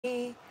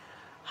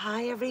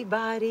Hi,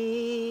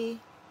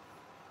 everybody.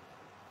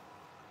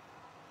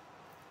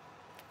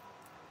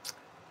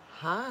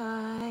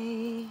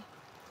 Hi.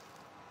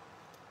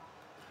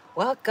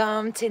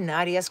 Welcome to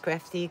Nadia's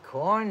Crafty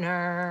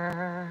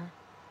Corner.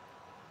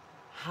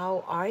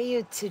 How are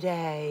you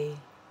today?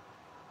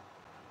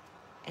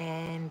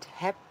 And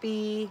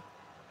happy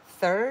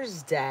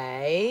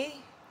Thursday,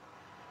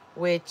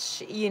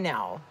 which,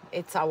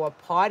 it's our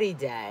party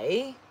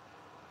day.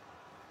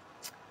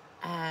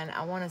 And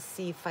I want to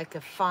see if I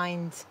can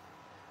find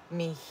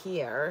me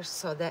here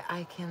so that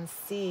I can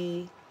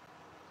see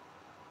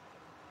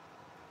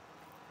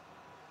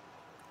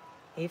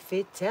if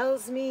it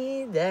tells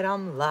me that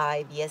I'm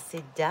live. Yes,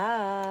 it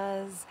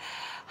does.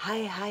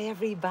 Hi,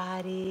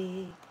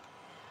 everybody.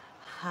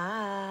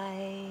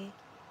 Hi.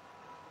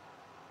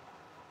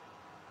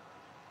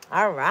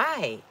 All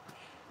right.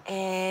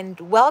 And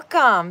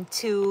welcome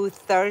to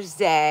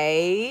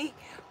Thursday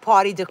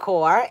Party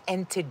Decor.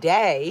 And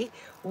today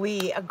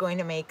we are going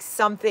to make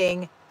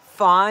something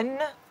fun,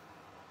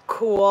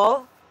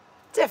 cool,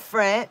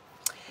 different.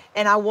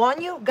 And I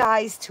want you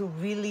guys to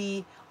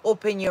really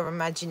open your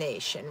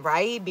imagination,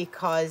 right?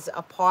 Because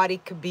a party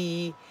could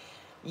be,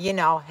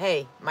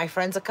 hey, my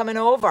friends are coming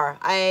over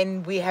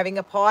and we're having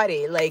a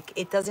party. Like,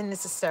 it doesn't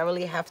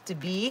necessarily have to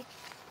be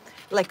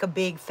like a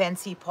big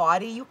fancy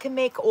party. You can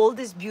make all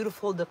this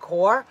beautiful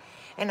decor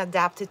and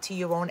adapt it to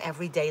your own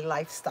everyday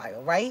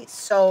lifestyle, right?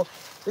 So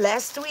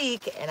last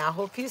week, and I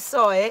hope you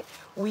saw it,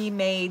 we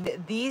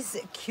made these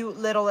cute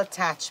little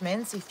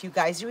attachments. If you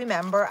guys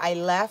remember, I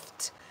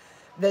left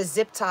the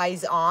zip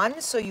ties on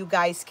so you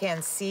guys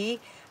can see.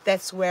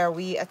 That's where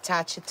we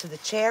attach it to the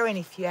chair. And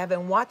if you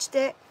haven't watched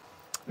it,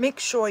 make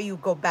sure you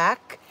go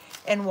back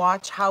and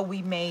watch how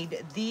we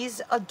made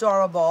these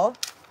adorable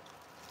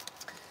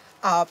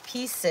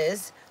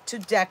pieces to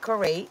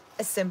decorate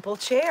a simple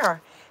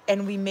chair.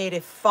 And we made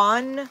it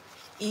fun,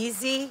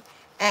 easy,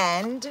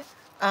 and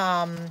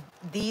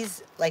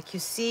these, like you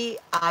see,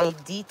 I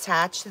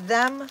detached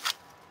them.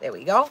 There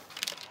we go.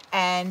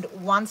 And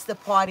once the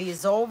party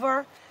is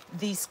over,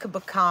 these could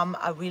become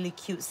a really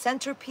cute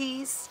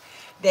centerpiece.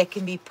 They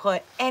can be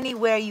put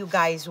anywhere you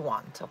guys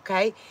want,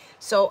 okay?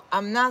 So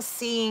I'm not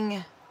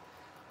seeing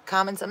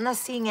comments. I'm not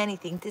seeing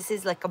anything. This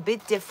is like a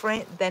bit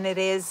different than it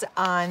is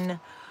on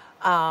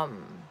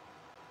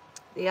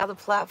the other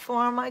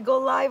platform I go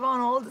live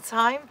on all the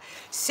time.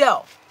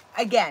 So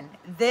again,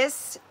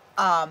 this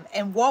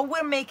and what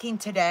we're making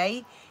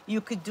today,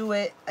 you could do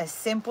it as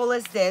simple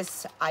as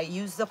this. I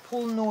use the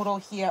pool noodle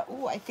here.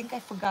 Oh, I think I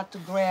forgot to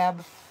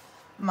grab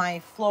my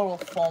floral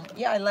foam.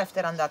 Yeah, I left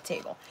it on that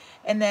table.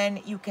 And then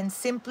you can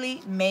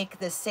simply make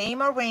the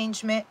same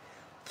arrangement,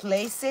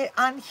 place it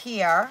on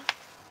here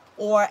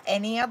or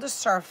any other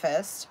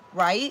surface,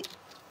 right?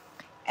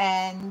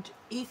 And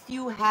if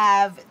you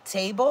have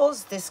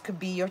tables, this could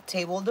be your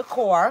table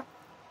decor.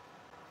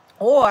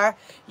 Or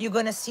you're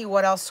going to see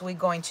what else we're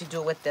going to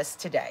do with this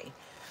today.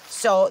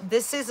 So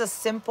this is a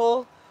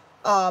simple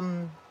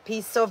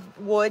piece of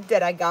wood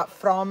that I got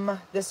from,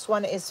 this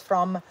one is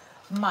from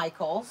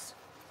Michael's.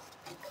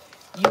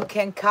 You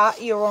can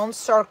cut your own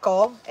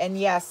circle. And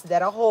yes,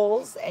 there are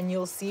holes and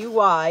you'll see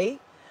why.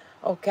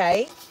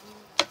 Okay.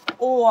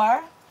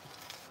 Or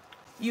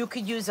you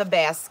could use a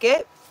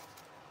basket.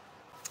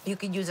 You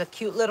can use a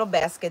cute little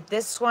basket.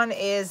 This one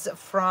is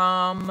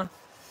from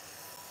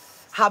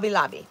Hobby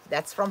Lobby.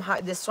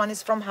 This one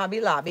is from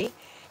Hobby Lobby.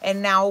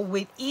 And now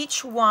with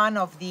each one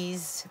of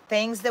these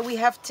things that we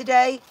have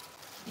today,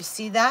 you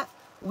see that?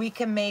 We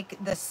can make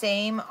the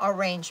same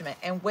arrangement.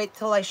 And wait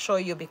till I show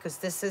you because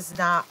this is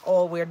not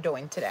all we're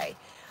doing today.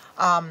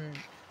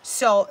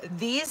 So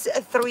these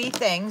three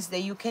things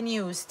that you can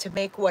use to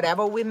make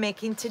whatever we're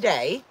making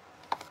today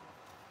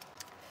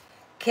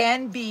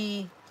can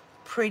be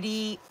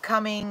pretty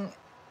coming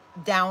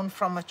down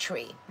from a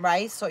tree,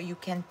 right? So you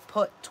can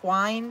put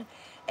twine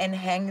and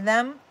hang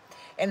them.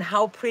 And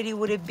how pretty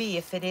would it be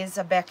if it is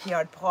a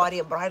backyard party,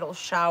 a bridal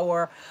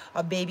shower,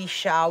 a baby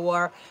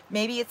shower?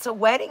 Maybe it's a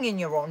wedding in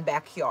your own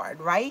backyard,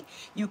 right?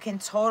 You can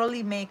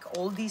totally make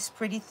all these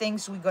pretty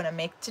things we're gonna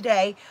make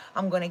today.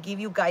 I'm gonna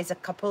give you guys a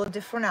couple of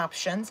different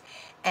options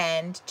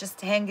and just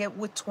hang it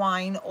with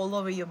twine all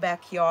over your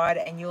backyard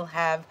and you'll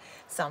have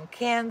some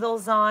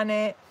candles on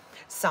it,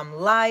 some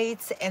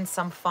lights, and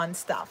some fun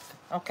stuff,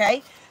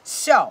 okay?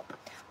 So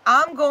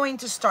I'm going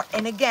to start,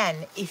 and again,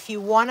 if you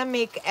want to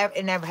make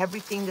and have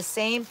everything the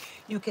same,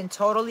 you can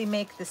totally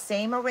make the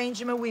same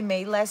arrangement we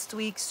made last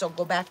week, so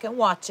go back and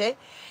watch it,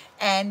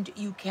 and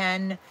you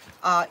can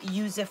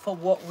use it for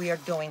what we are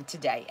doing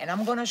today. And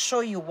I'm going to show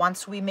you,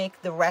 once we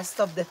make the rest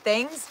of the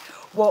things,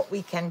 what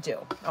we can do,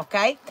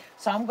 okay?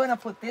 So I'm going to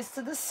put this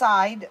to the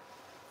side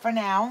for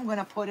now. I'm going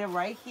to put it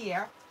right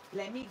here.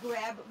 Let me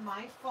grab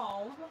my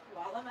foam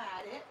while I'm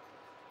at it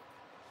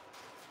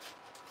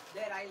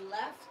that I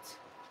left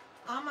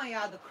on my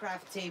other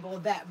craft table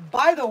that,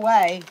 by the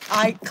way,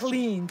 I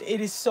cleaned. It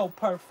is so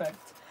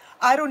perfect.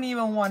 I don't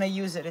even want to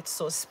use it. It's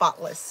so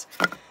spotless.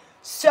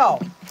 So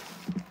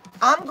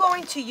I'm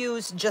going to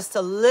use just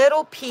a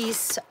little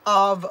piece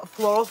of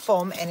floral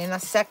foam, and in a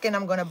second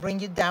I'm going to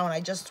bring you down. I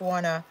just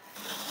want to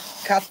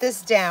cut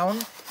this down.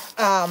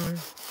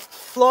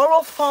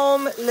 Floral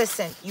foam,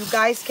 listen, you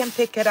guys can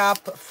pick it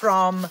up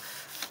from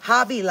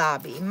Hobby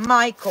Lobby,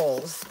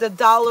 Michael's, the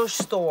dollar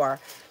store,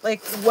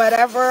 like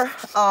whatever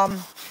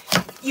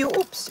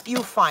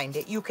you find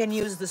it. You can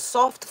use the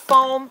soft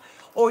foam,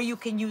 or you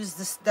can use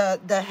this,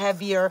 the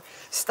heavier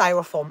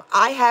styrofoam.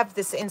 I have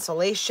this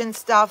insulation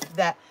stuff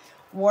that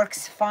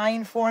works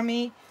fine for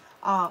me.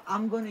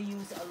 I'm going to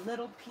use a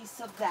little piece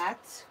of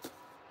that.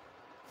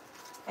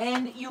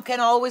 And you can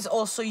always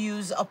also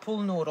use a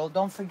pool noodle.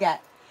 Don't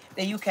forget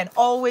that you can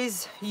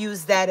always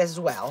use that as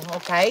well,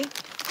 okay?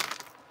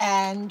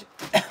 And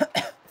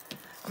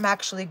I'm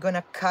actually going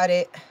to cut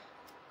it,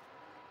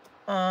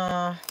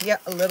 a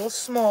little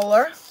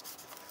smaller,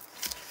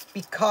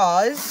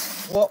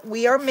 because what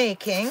we are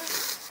making,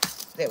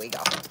 there we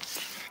go.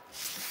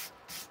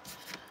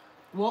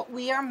 What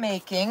we are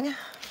making,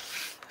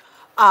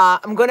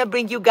 I'm going to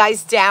bring you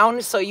guys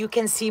down so you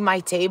can see my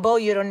table.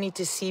 You don't need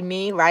to see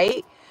me,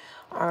 right?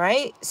 All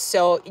right,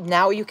 so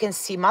now you can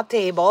see my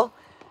table.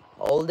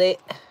 Hold it.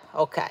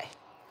 Okay.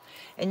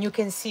 And you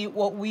can see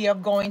what we are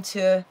going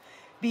to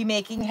be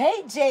making.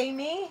 Hey,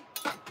 Jamie.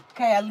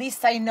 Okay, at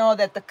least I know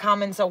that the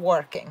comments are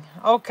working.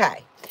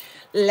 Okay,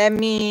 let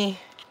me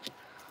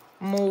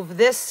move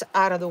this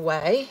out of the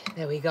way.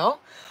 There we go.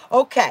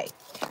 Okay,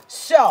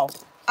 so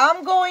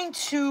I'm going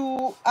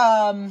to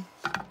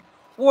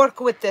work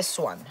with this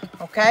one,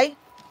 okay?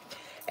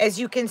 As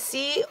you can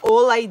see,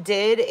 all I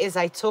did is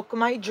I took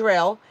my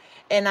drill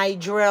and I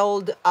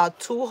drilled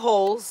 2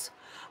 holes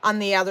on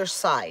the other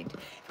side.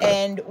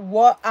 And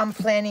what I'm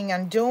planning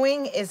on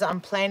doing is I'm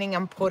planning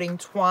on putting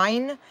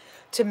twine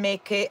to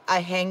make it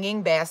a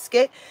hanging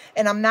basket.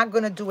 And I'm not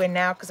going to do it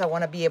now because I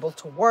want to be able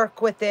to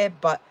work with it.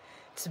 But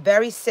it's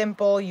very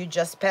simple. You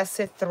just pass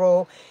it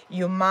through.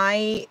 You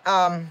might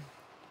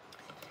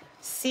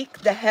seek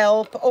the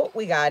help. Oh,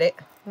 we got it.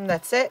 And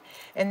that's it.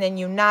 And then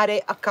you knot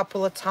it a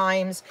couple of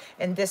times.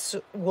 And this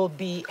will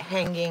be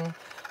hanging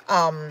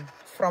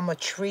from a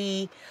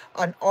tree,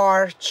 an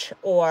arch,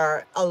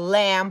 or a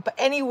lamp,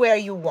 anywhere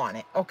you want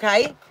it,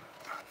 okay?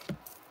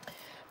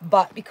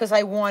 But because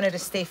I want it to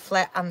stay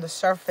flat on the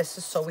surface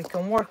so we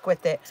can work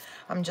with it,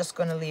 I'm just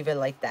going to leave it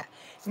like that.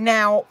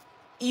 Now,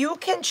 you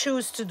can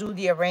choose to do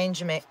the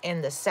arrangement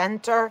in the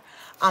center,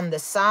 on the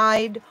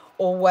side,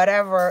 or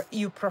whatever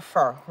you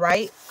prefer,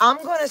 right? I'm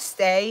going to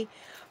stay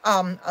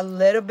a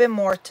little bit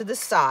more to the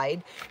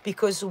side,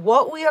 because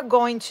what we are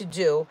going to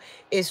do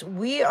is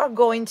we are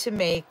going to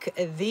make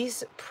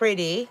these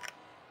pretty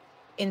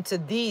into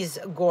these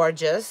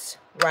gorgeous,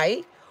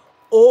 right?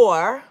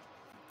 Or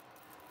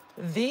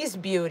these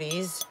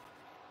beauties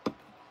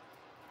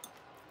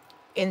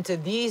into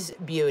these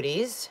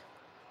beauties,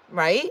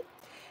 right?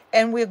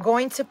 And we're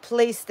going to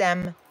place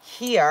them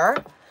here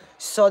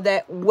so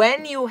that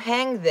when you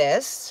hang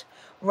this,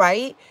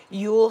 right,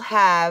 you'll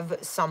have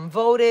some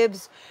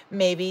votives,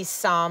 maybe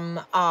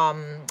some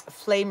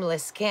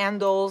flameless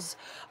candles,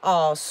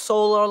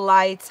 solar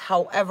lights,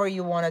 however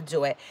you want to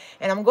do it.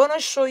 And I'm going to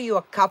show you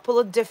a couple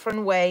of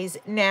different ways.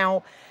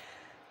 Now,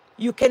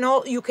 you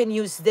can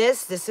use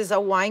this. This is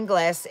a wine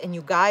glass, and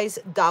you guys,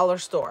 dollar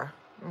store,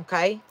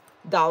 okay?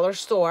 Dollar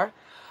store.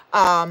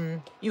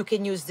 You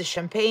can use the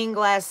champagne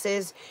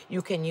glasses,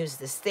 you can use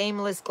the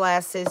stainless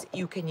glasses,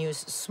 you can use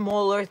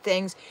smaller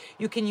things,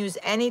 you can use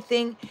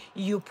anything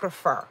you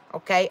prefer,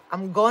 okay?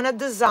 I'm gonna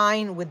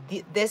design with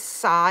this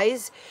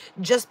size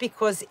just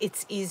because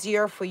it's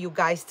easier for you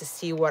guys to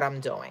see what I'm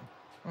doing,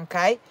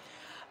 okay?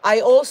 I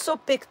also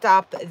picked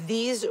up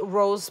these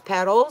rose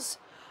petals.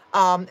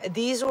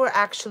 These were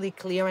actually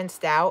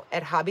clearanced out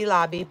at Hobby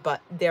Lobby,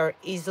 but they're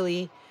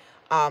easily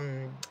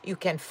you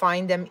can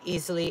find them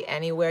easily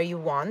anywhere you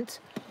want.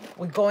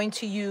 We're going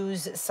to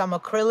use some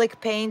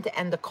acrylic paint,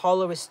 and the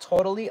color is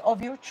totally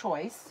of your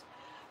choice.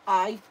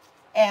 I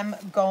am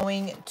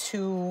going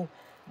to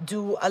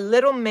do a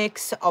little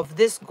mix of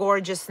this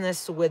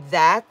gorgeousness with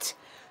that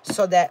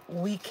so that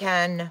we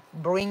can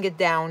bring it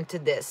down to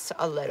this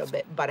a little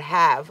bit, but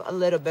have a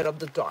little bit of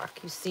the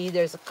dark. You see,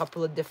 there's a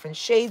couple of different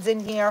shades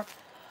in here.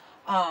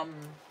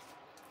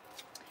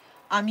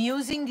 I'm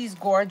using these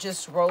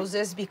gorgeous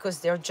roses because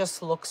they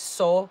just look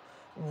so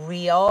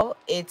real.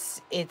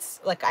 It's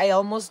like I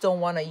almost don't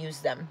want to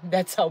use them.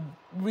 That's how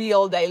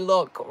real they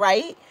look,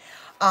 right?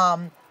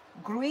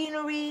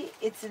 Greenery,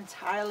 it's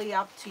entirely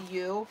up to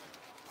you.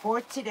 For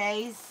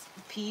today's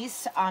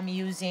piece, I'm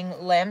using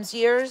lamb's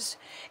ears,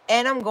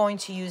 and I'm going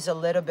to use a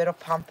little bit of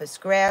pampas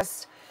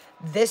grass.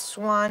 This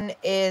one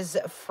is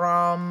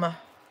from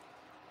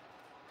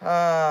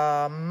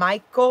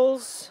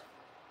Michael's.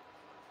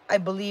 I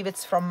believe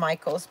it's from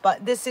Michael's,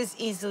 but this is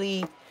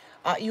easily,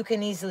 you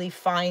can easily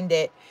find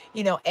it,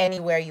 you know,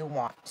 anywhere you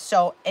want.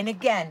 So, and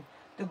again,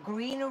 the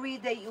greenery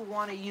that you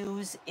want to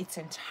use, it's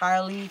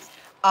entirely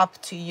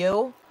up to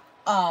you.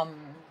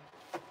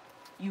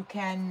 You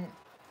can,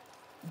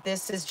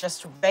 this is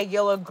just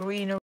regular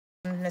greenery.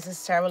 You don't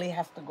necessarily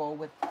have to go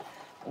with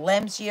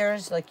lamb's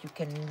ears, like you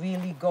can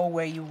really go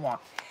where you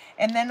want.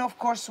 And then of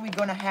course we're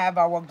gonna have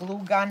our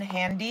glue gun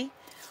handy.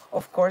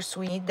 Of course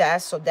we need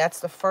that. So that's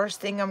the first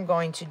thing I'm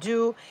going to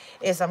do,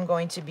 is I'm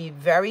going to be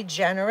very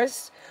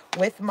generous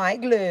with my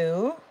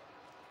glue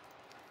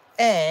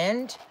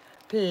and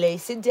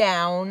place it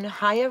down.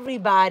 Hi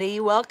everybody,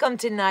 welcome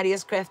to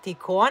Nadia's Crafty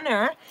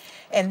Corner.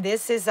 And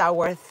this is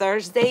our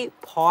Thursday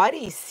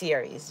party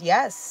series.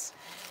 Yes,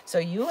 so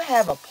you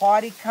have a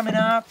party coming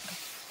up.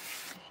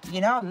 You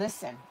know,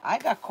 listen, I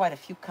got quite a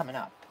few coming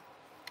up.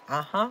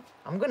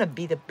 I'm gonna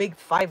be the big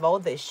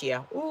 5-0 this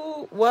year.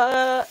 Ooh,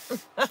 what?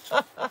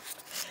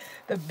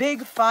 The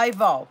big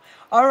 5-0.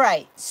 All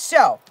right,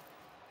 so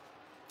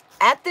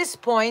at this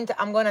point,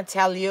 I'm gonna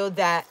tell you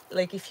that,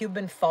 like, if you've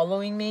been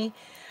following me,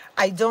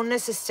 I don't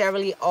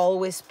necessarily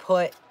always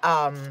put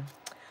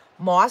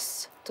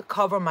moss to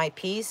cover my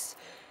piece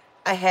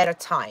ahead of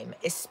time,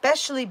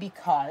 especially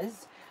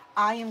because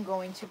I am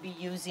going to be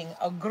using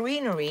a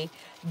greenery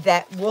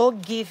that will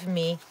give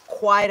me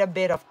quite a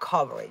bit of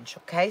coverage,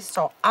 okay?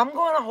 So I'm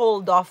going to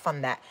hold off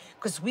on that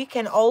because we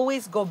can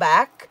always go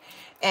back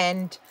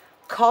and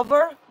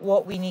cover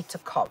what we need to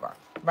cover,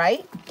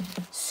 right?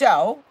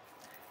 So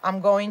I'm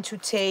going to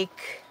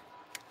take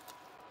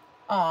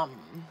all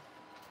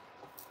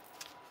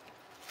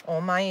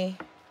my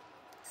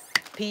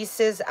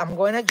pieces. I'm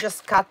going to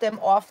just cut them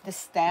off the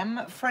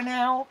stem for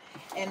now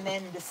and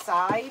then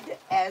decide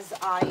as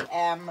I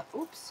am,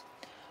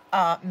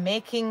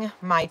 making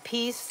my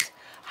piece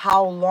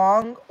how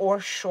long or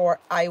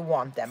short I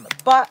want them.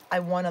 But I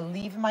want to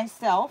leave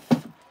myself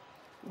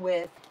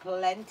with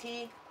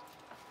plenty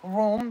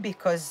room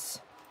because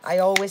I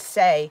always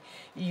say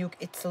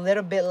it's a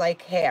little bit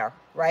like hair,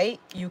 right?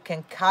 You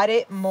can cut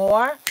it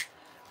more,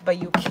 but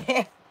you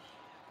can't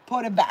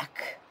put it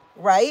back,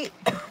 right?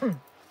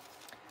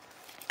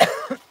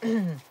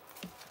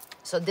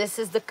 So this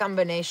is the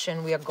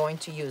combination we are going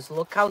to use.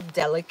 Look how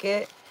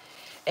delicate,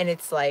 and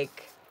it's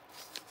like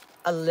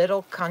a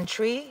little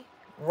country,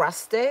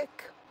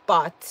 rustic,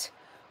 but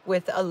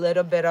with a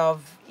little bit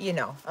of, you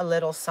know, a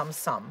little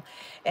some.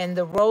 And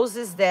the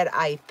roses that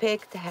I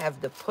picked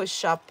have the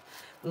push-up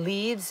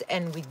leaves,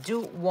 and we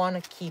do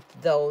want to keep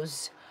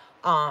those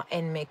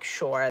and make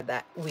sure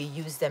that we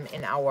use them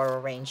in our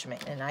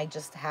arrangement. And I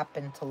just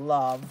happen to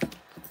love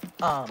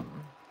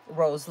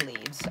rose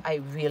leaves.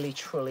 I really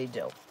truly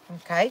do.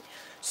 Okay,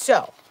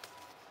 so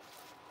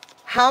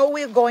how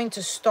we're going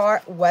to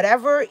start,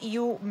 whatever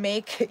you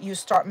make, you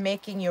start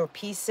making your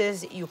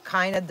pieces, you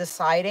kind of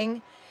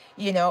deciding,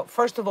 you know,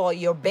 first of all,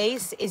 your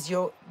base is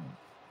your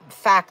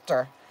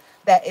factor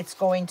that it's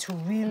going to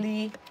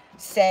really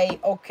say,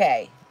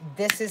 okay,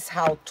 this is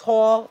how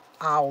tall,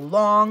 how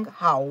long,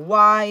 how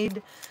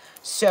wide.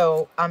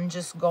 So I'm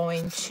just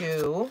going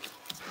to,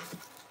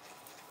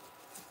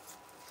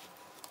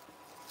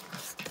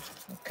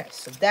 okay,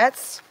 so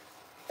that's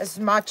as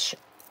much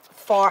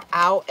far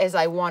out as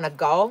I want to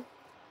go,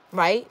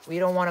 right? We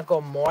don't want to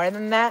go more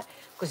than that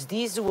because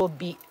these will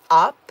be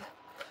up,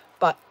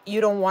 but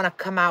you don't want to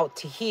come out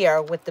to here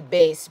with the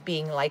base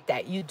being like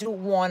that. You do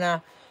want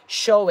to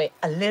show it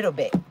a little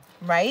bit,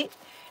 right?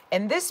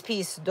 And this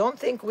piece, don't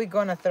think we're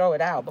going to throw it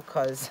out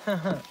because,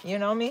 you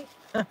know me,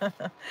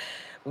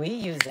 we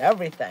use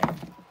everything.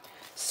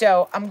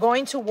 So I'm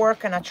going to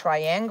work on a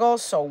triangle.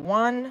 So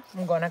one,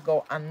 I'm going to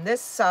go on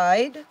this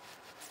side.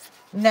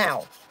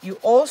 Now, you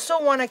also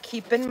want to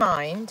keep in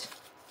mind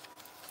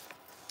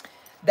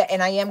that,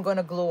 and I am going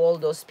to glue all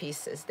those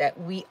pieces, that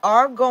we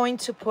are going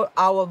to put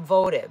our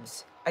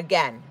votives.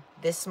 Again,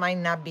 this might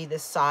not be the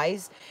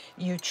size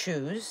you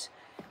choose,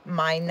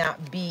 might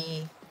not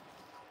be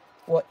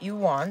what you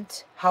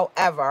want.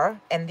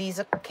 However, and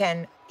these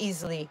can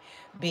easily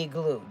be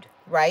glued,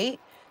 right?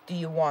 Do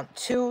you want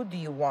 2? Do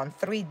you want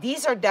 3?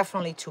 These are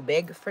definitely too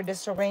big for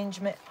this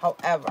arrangement.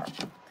 However,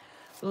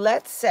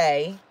 let's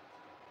say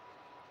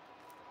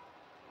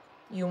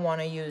you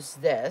want to use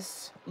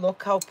this.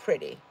 Look how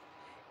pretty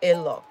it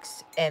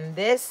looks. And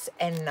this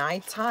at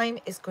nighttime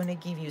is going to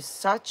give you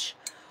such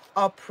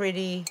a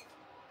pretty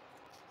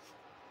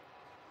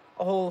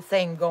whole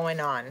thing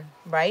going on,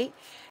 right?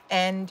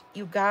 And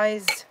you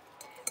guys,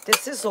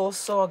 this is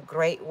also a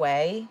great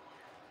way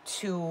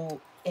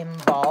to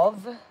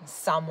involve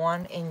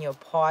someone in your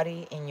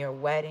party, in your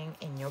wedding,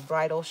 in your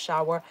bridal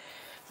shower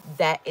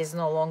that is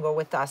no longer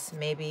with us.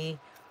 Maybe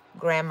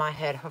grandma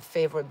had her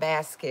favorite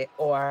basket,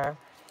 or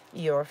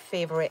your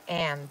favorite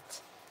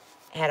aunt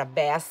had a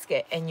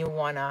basket, and you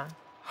want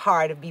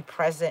her to be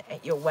present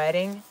at your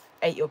wedding,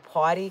 at your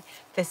party.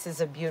 This is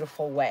a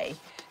beautiful way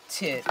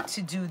to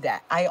do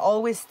that. I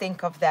always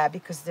think of that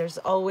because there's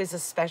always a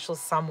special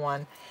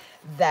someone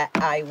that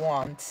I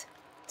want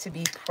to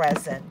be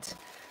present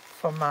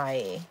for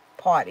my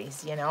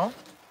parties, you know.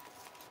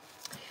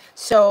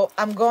 So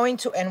I'm going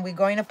to, and we're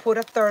going to put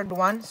a third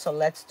one. So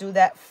let's do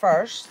that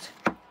first.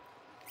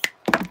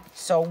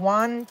 So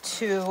 1,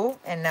 2,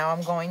 and now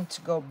I'm going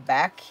to go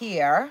back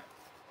here.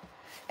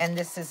 And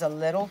this is a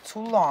little too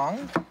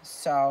long,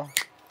 so,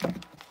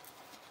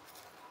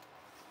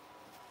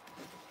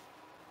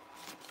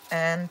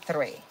 and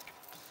 3.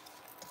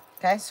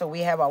 Okay, so we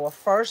have our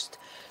first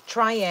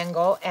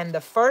triangle, and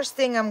the first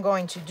thing I'm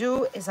going to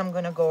do is I'm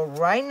going to go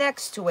right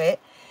next to it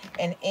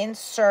and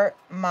insert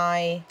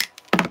my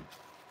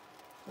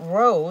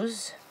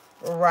rose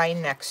right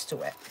next to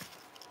it.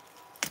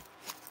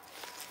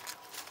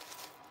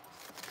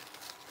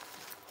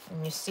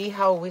 And you see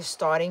how we're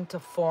starting to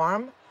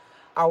form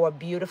our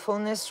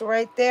beautifulness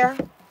right there?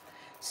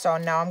 So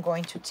now I'm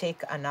going to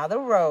take another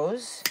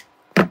rose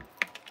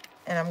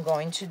and I'm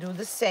going to do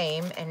the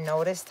same, and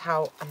notice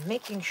how I'm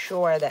making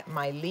sure that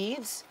my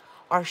leaves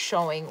are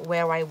showing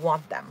where I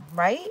want them,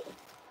 right?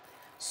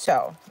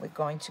 So we're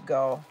going to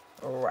go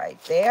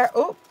right there.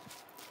 Oh,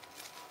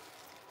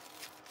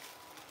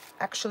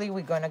 actually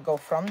we're going to go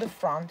from the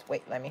front.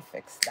 Wait, let me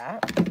fix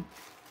that.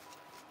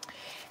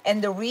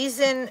 And the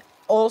reason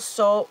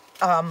also,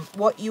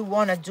 what you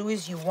want to do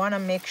is you want to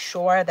make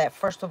sure that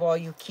first of all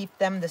you keep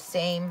them the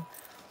same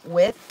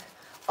width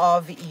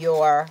of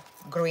your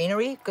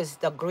greenery, because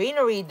the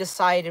greenery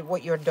decided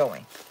what you're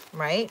doing,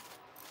 right?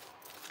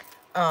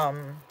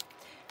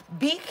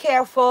 Be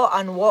careful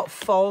on what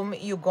foam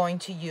you're going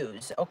to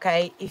use,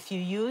 okay? If you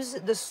use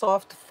the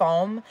soft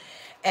foam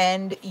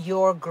and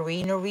your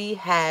greenery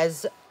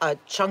has a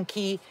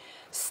chunky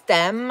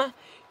stem,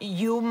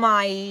 you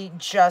might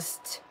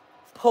just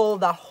pull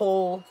the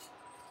whole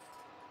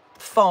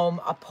foam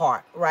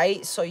apart,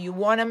 right? So you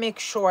want to make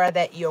sure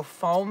that your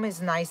foam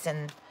is nice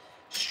and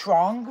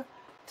strong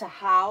to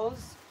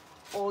house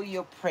all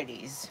your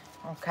pretties,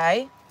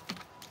 okay?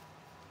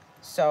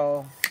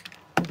 So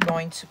we're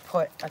going to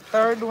put a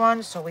third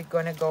one, so we're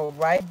going to go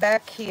right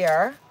back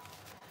here.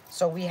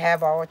 So we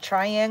have our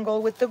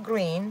triangle with the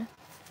green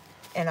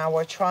and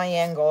our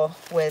triangle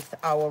with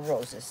our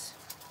roses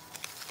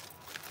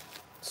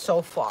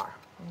so far,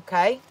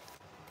 okay?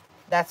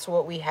 That's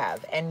what we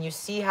have. And you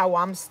see how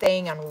I'm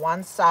staying on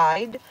one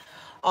side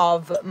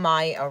of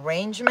my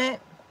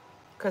arrangement,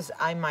 because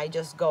I might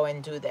just go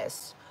and do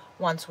this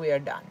once we are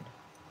done,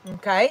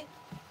 okay?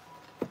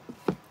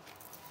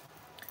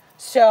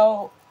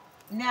 So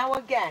now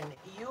again,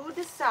 you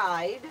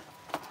decide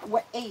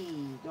what, hey,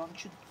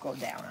 don't you go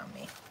down on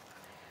me.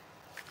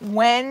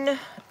 When,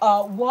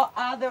 what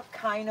other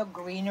kind of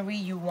greenery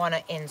you want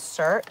to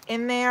insert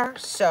in there.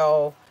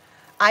 So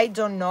I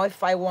don't know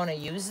if I want to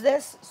use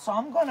this. So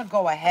I'm going to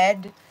go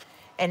ahead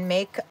and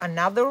make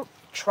another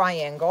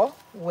triangle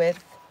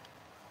with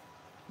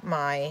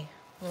my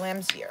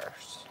lamb's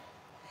ears.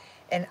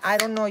 And I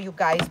don't know, you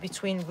guys,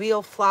 between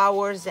real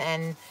flowers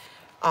and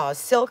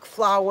silk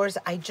flowers,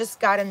 I just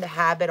got in the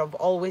habit of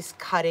always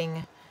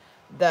cutting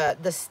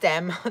the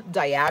stem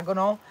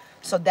diagonal.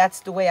 So that's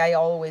the way I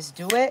always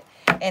do it.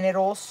 And it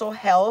also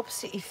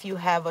helps if you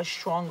have a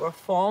stronger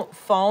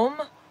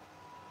foam.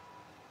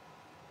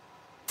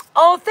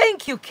 Oh,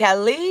 thank you,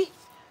 Kelly.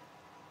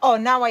 Oh,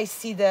 now I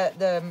see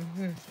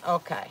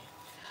okay.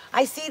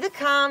 I see the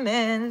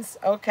comments.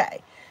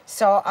 Okay.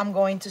 So I'm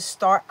going to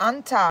start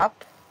on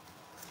top.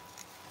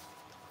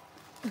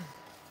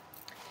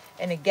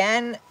 And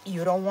again,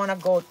 you don't want to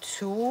go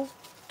too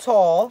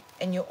tall,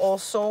 and you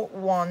also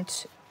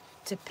want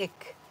to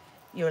pick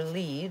your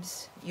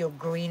leaves, your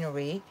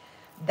greenery,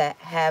 that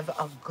have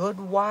a good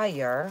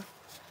wire,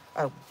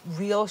 a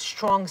real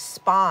strong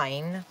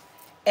spine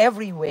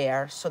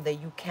everywhere, so that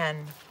you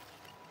can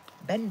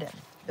bend them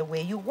the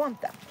way you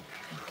want them,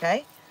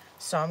 okay?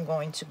 So I'm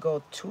going to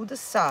go to the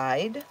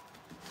side.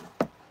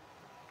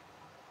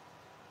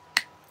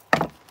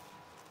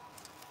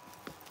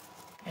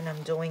 And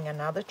I'm doing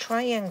another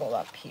triangle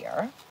up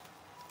here.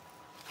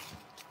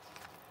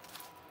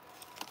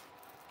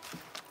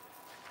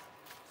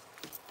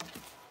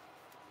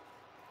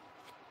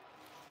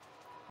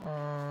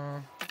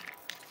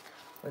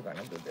 We're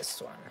gonna do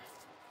this one.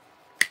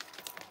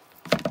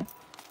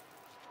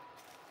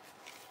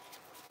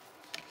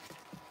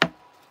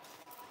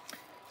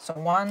 So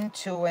 1,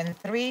 2, and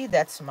 3,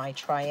 that's my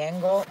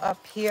triangle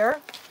up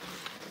here.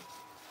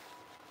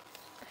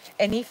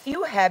 And if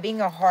you're having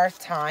a hard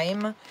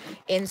time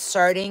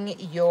inserting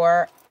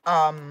your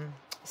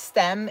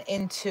stem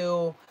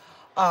into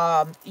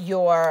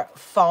your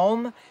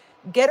foam,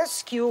 get a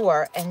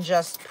skewer and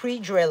just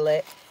pre-drill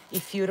it.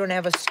 If you don't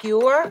have a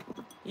skewer,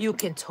 you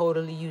can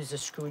totally use a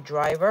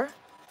screwdriver.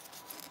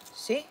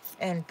 See?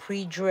 And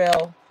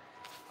pre-drill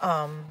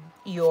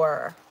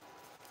your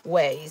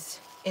ways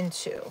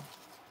into,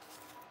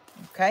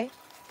 okay,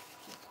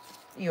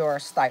 your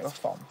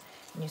styrofoam.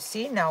 And you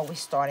see, now we're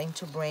starting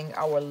to bring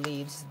our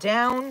leaves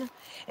down.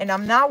 And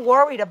I'm not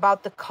worried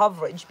about the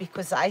coverage,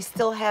 because I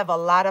still have a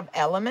lot of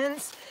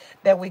elements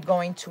that we're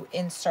going to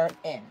insert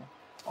in,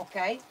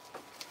 okay?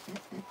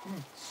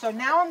 So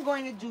now I'm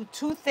going to do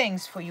two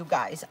things for you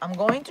guys. I'm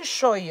going to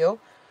show you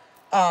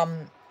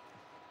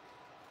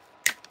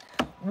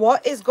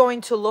what is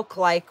going to look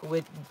like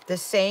with the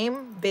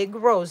same big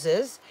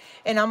roses.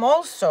 And I'm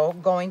also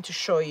going to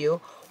show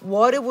you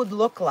what it would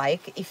look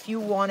like if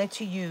you wanted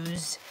to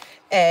use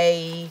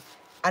an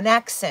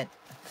accent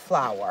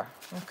flower,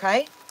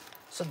 okay?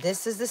 So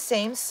this is the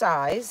same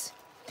size.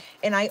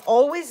 And I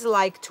always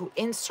like to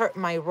insert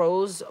my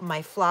rose,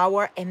 my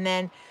flower, and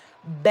then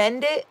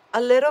bend it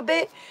a little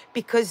bit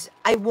because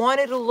I want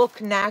it to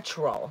look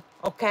natural,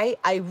 okay?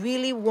 I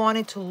really want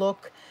it to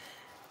look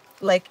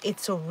like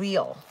it's a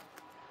real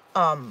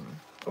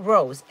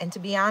rose. And to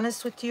be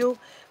honest with you,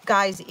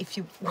 guys, if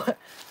you,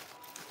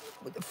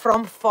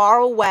 from far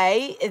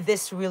away,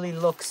 this really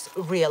looks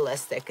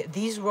realistic.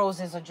 These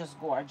roses are just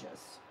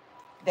gorgeous.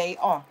 They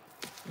are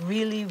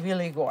really,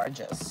 really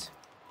gorgeous.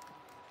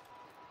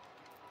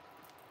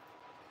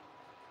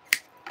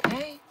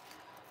 Okay,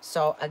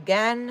 so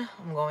again,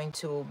 I'm going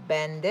to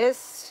bend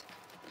this.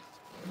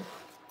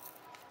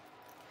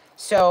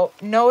 So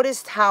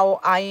notice how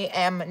I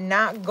am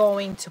not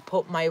going to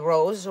put my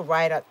rose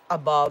right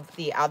above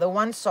the other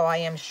one. So I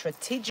am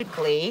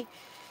strategically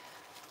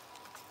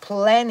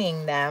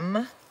planning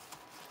them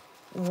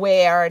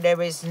where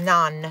there is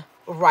none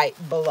right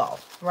below,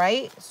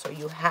 right? So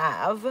you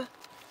have,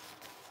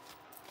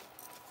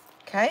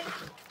 okay?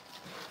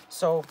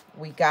 So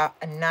we got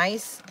a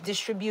nice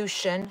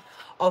distribution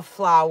of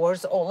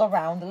flowers all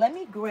around. Let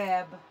me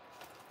grab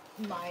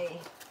my,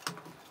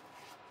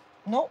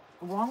 nope,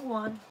 wrong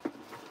one.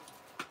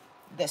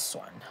 This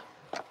one,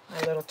 my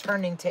little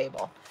turning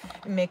table.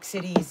 It makes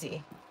it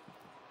easy.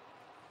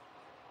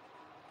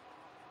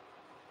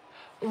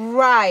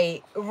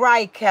 Right,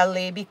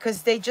 Kelly,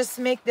 because they just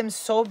make them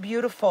so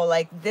beautiful.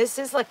 Like, this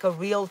is like a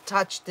real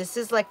touch. This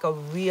is like a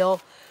real,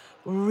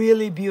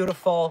 really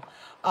beautiful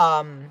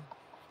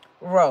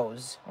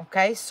rose.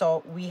 Okay,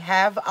 so we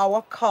have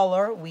our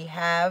color, we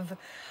have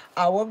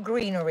our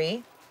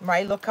greenery,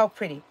 right? Look how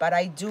pretty. But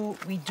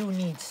we do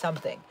need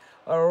something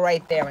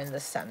right there in the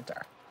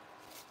center,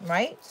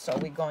 right? So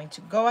we're going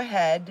to go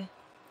ahead,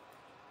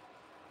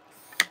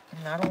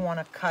 and I don't want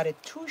to cut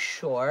it too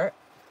short.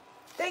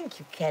 Thank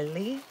you,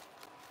 Kelly.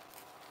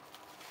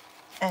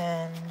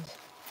 And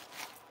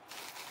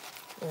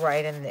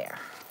right in there.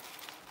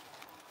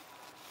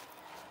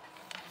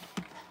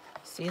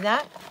 See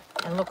that?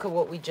 And look at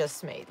what we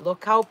just made.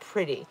 Look how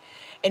pretty.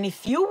 And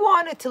if you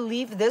wanted to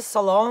leave this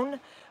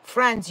alone,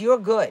 friends, you're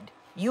good.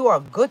 You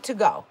are good to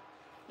go.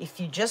 If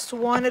you just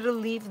wanted to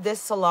leave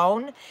this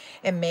alone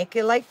and make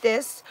it like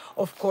this,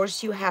 of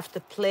course you have to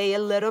play a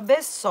little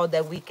bit so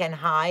that we can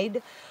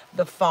hide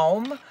the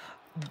foam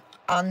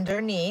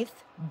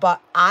underneath.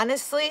 But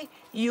honestly,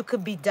 you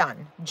could be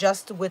done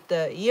just with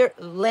the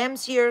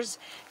lamb's ears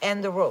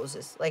and the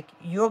roses. Like,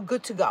 you're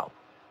good to go,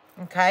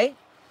 okay?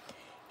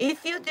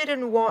 If you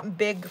didn't want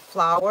big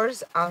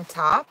flowers on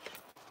top,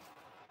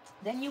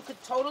 then you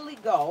could totally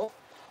go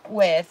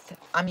with,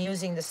 I'm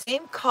using the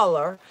same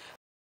color,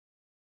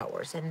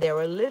 flowers, and they're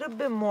a little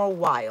bit more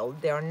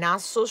wild. They're not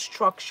so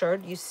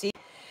structured, you see?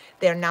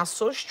 They're not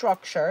so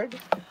structured.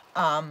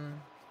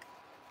 And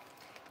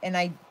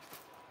I'm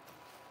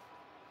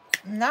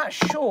not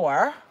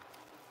sure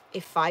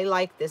if I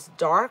like this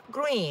dark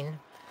green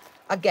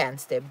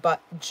against it,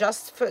 but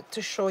just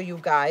to show you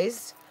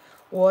guys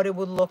what it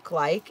would look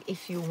like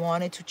if you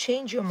wanted to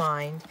change your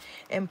mind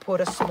and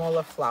put a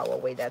smaller flower.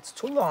 Wait, that's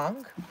too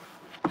long.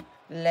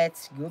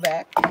 Let's go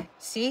back.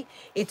 See,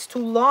 it's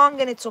too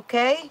long and it's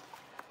okay,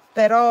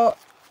 but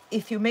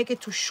if you make it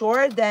too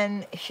short,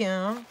 then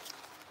here,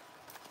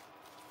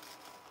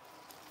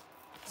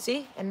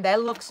 see, and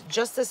that looks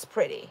just as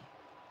pretty.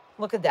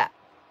 Look at that.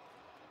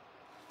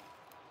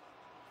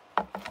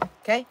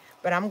 Okay,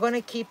 but I'm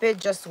gonna keep it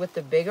just with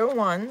the bigger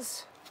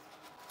ones,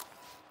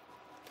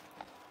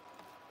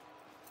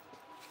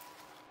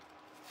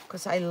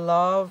 because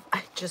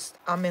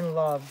I'm in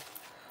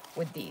love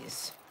with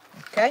these.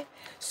 Okay,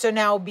 so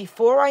now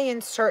before I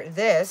insert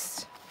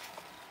this,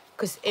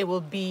 because it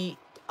will be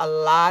a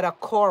lot of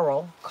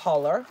coral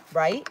color,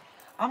 right?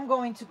 I'm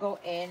going to go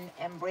in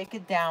and break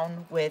it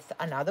down with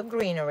another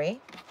greenery.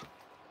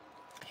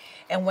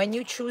 And when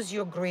you choose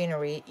your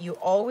greenery, you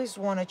always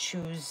want to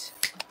choose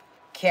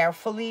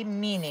carefully,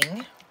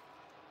 meaning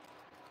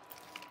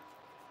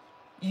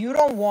you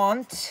don't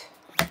want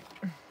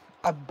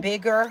a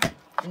bigger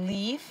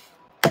leaf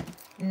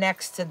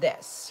next to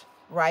this,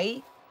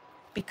 right?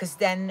 Because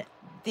then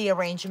the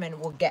arrangement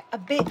will get a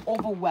bit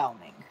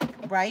overwhelming,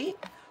 right?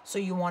 So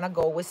you want to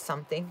go with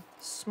something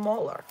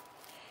smaller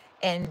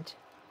and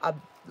a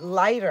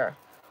lighter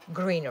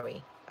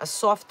greenery, a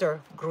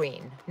softer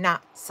green,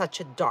 not such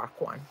a dark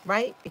one,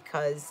 right?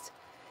 Because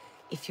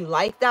if you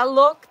like that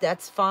look,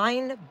 that's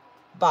fine,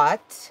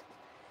 but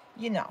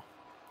you know,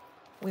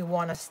 we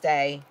want to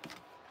stay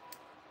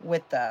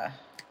with the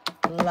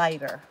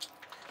lighter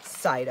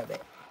side of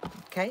it.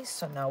 Okay,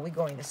 so now we're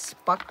going to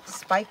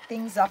spike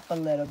things up a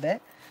little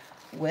bit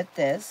with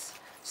this,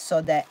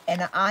 so that,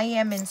 and I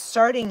am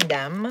inserting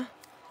them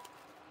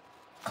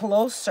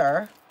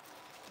closer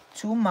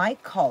to my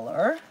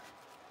color.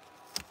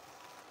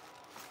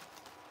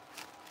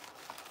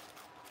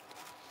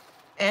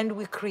 And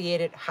we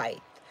created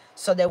height,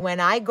 so that when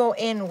I go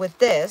in with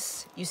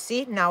this, you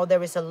see, now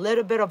there is a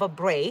little bit of a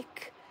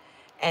break,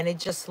 and it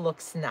just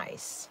looks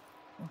nice,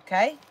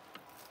 okay?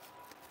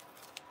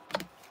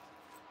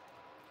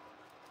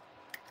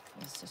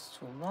 This is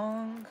too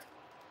long.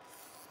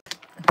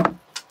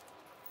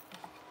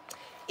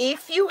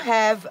 If you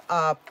have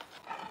a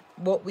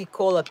what we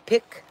call a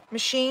pick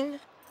machine.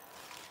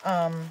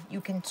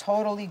 You can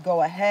totally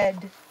go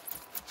ahead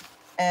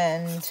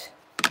and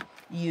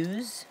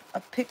use a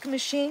pick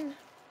machine.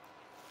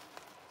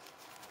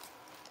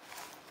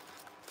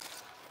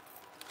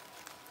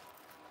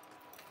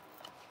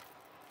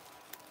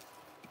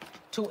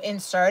 To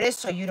insert it,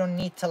 so you don't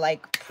need to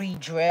like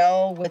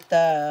pre-drill with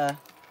the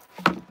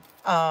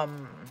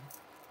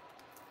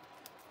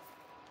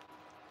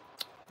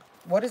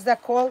what is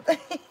that called?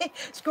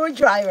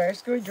 Screwdriver.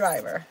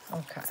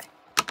 Okay.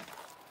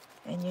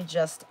 And you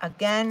just,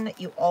 again,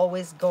 you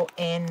always go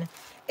in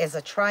as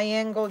a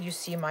triangle. You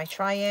see my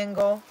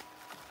triangle,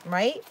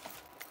 right?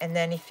 And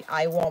then if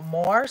I want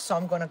more, so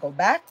I'm gonna go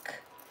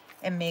back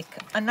and make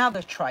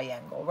another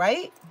triangle,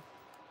 right?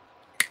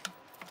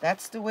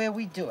 That's the way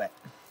we do it.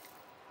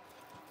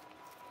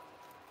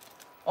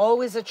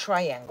 Always a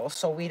triangle,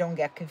 so we don't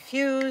get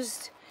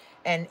confused,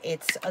 and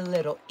it's a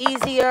little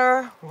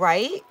easier,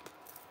 right?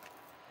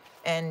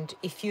 And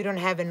if you don't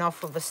have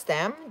enough of a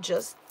stem,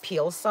 just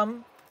peel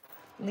some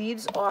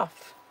leaves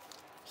off.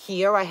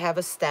 Here I have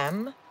a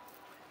stem.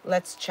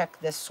 Let's check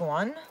this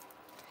one.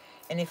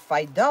 And if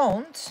I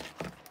don't,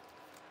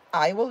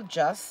 I will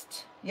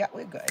just, yeah,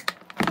 we're good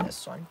on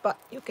this one. But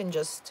you can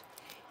just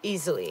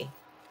easily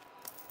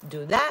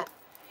do that.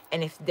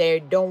 And if they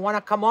don't want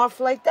to come off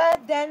like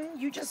that, then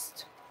you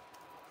just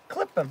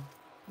clip them,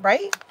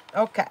 right?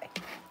 Okay.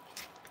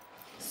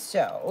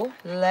 So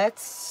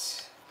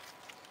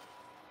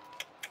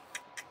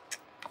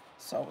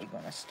so we're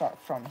going to start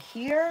from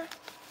here.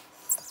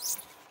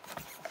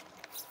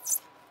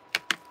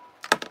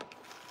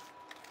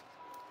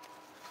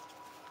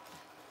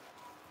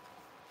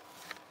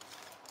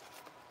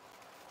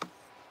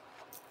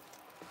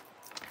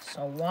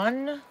 So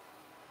one,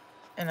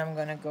 and I'm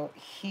going to go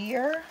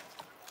here.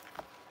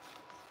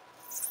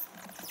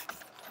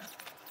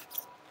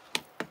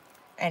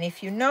 And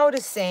if you're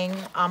noticing,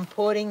 I'm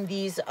putting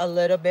these a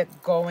little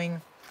bit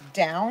going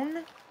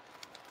down,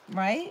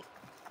 right?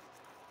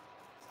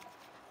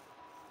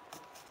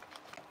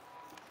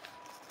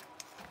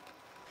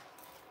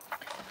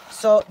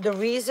 So the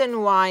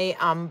reason why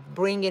I'm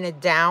bringing it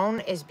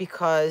down is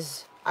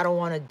because I don't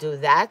want to do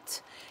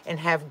that and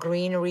have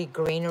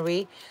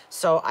greenery.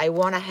 So I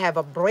want to have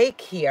a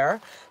break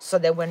here so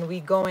that when we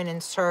go and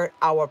insert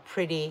our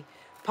pretty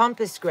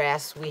pampas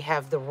grass, we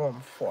have the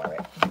room for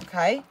it,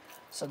 okay?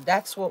 So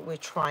that's what we're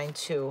trying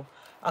to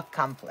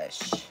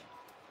accomplish.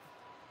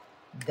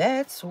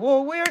 That's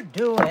what we're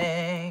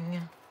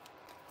doing.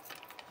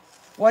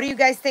 What do you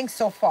guys think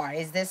so far?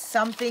 Is this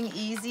something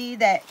easy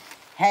that,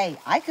 hey,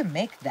 I can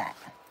make that?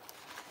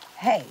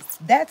 Hey,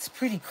 that's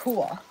pretty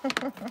cool,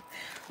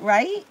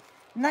 right?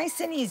 Nice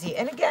and easy.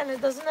 And again, it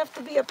doesn't have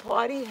to be a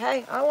party.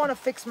 Hey, I want to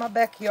fix my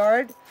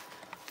backyard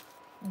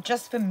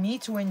just for me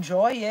to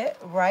enjoy it,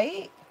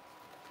 right?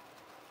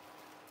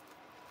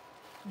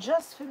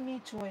 Just for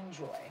me to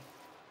enjoy.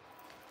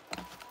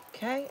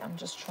 Okay, I'm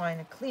just trying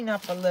to clean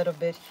up a little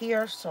bit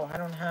here so I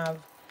don't have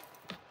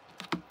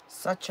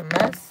such a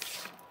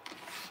mess.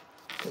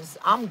 Because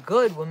I'm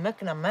good with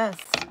making a mess.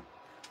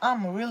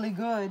 I'm really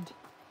good.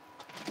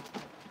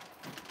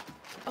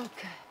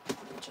 Okay,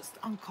 just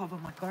uncover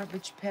my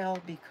garbage pail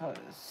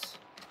because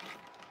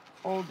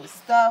all the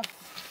stuff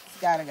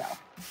gotta go.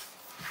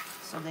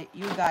 So that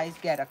you guys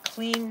get a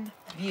clean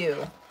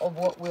view of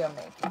what we're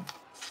making.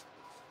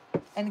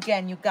 And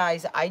again, you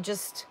guys, I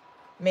just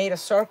made a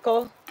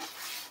circle.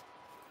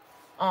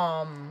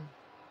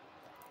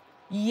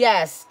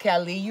 Yes,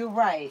 Kelly, you're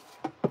right.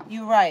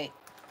 You're right.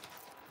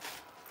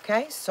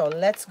 Okay, so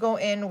let's go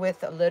in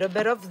with a little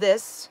bit of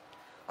this,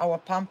 our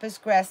pampas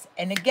grass.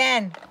 And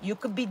again, you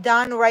could be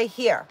done right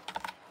here.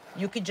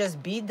 You could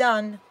just be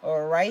done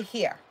right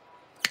here.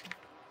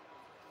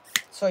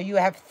 So you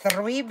have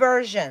 3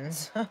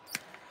 versions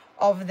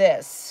of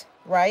this,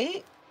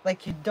 right?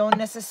 Like you don't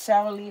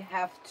necessarily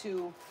have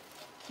to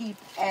keep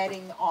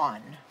adding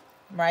on,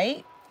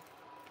 right?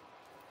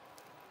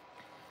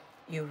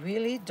 You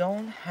really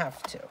don't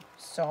have to.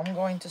 So I'm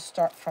going to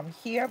start from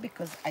here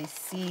because I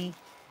see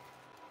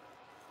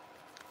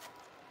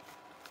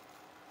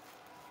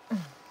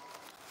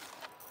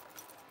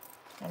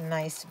a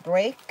nice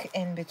break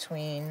in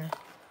between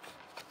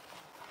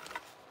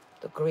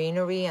the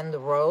greenery and the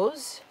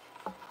rose.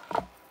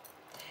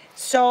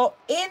 So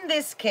in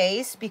this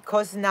case,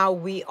 because now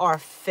we are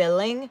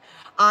filling,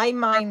 I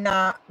might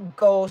not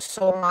go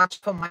so much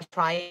for my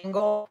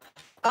triangle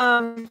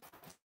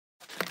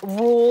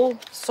rule,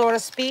 so to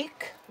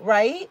speak,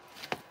 right?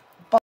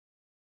 But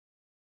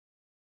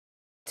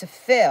to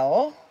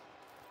fill,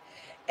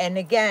 and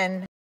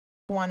again,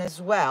 one as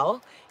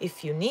well,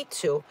 if you need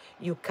to,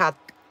 you cut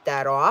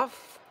that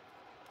off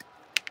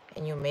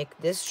and you make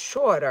this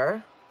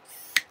shorter,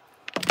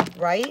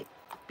 right?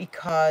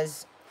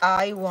 Because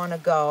I want to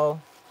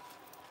go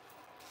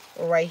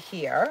right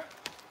here.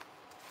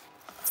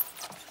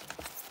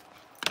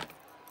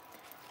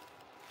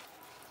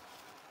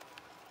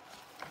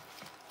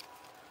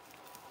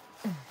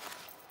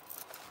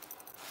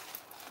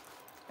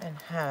 And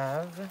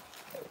have, there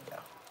we go,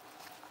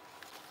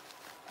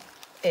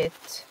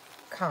 it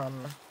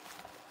come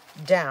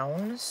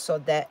down so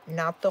that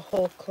not the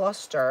whole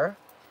cluster,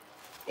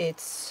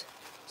 it's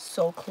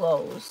so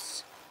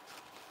close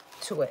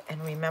to it.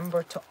 And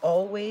remember to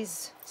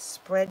always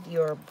spread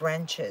your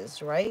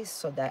branches, right?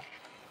 So that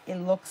it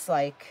looks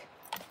like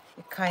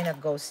it kind of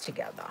goes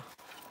together,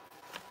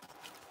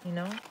 you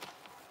know?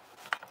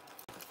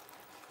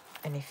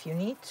 And if you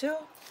need to,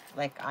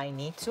 like I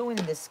need to in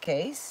this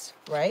case,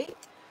 right?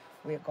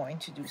 We're going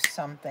to do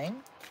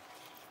something.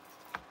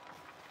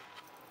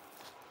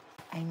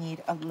 I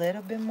need a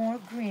little bit more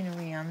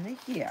greenery under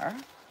here.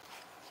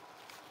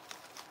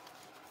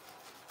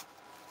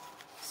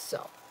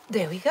 So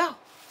there we go.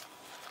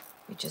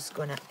 We're just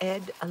gonna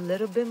add a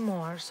little bit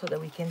more so that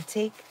we can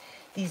take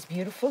these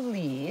beautiful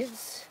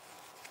leaves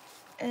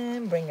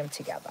and bring them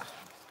together.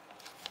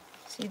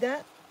 See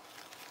that?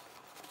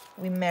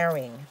 We're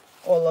marrying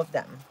all of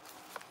them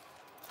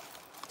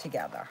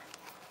together.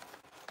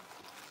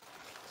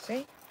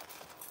 See?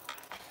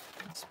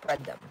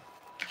 Spread them.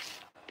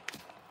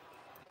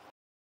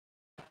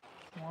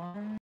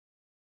 One.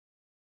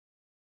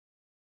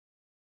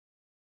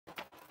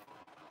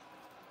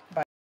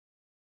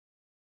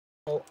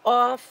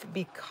 Off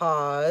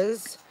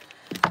because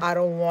I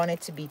don't want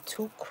it to be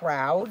too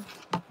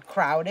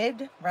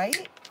crowded,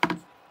 right?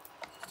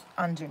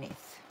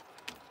 Underneath.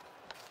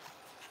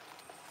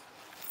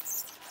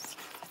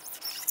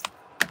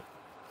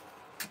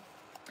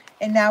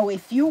 And now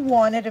if you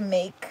wanted to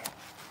make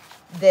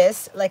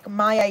this, like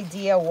my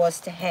idea was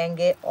to hang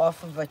it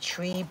off of a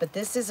tree, but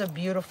this is a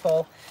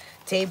beautiful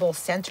table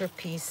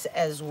centerpiece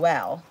as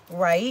well,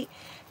 right?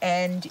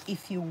 And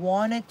if you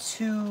wanted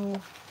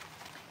to,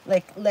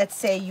 like, let's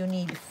say you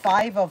need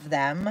 5 of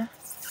them,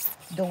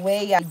 the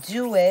way I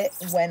do it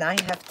when I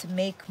have to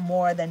make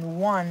more than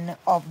one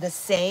of the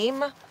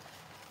same,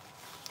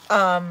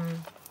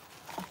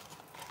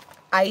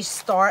 I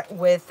start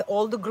with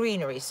all the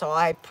greenery. So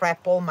I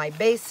prep all my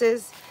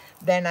bases,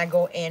 then I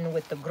go in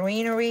with the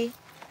greenery,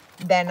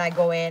 then I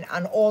go in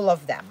on all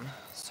of them.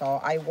 So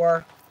I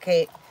work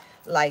it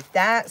like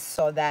that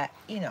so that,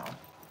 you know,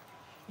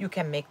 you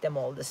can make them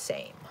all the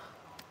same.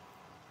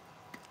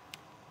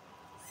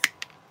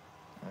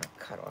 I'm gonna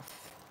cut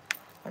off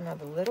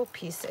another little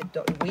piece.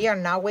 We are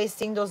not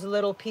wasting those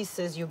little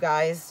pieces, you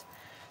guys,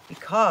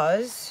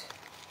 because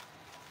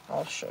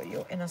I'll show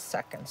you in a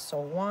second. So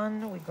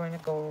one, we're going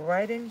to go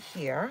right in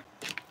here.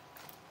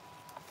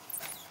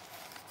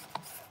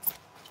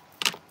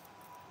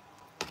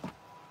 Let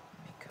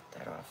me cut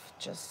that off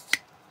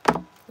just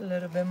a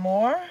little bit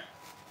more.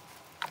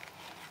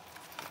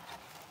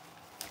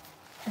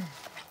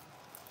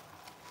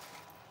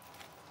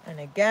 And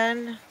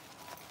again,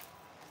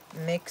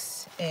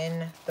 mix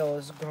in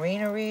those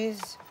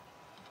greeneries.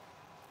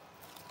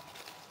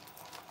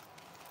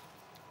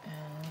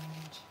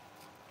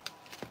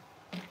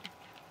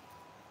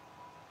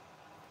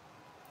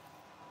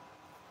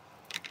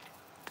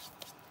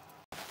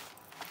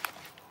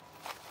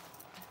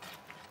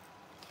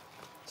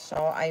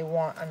 So I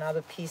want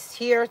another piece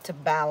here to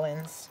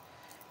balance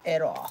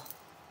it all.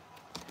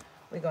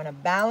 We're going to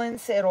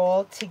balance it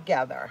all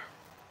together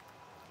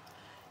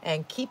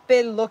and keep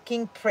it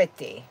looking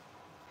pretty.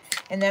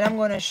 And then I'm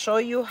going to show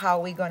you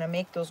how we're going to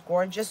make those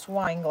gorgeous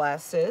wine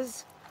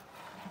glasses.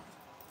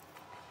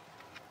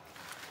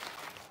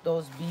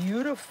 Those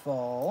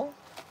beautiful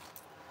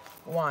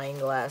wine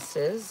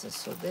glasses.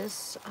 So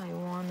this, I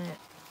want it.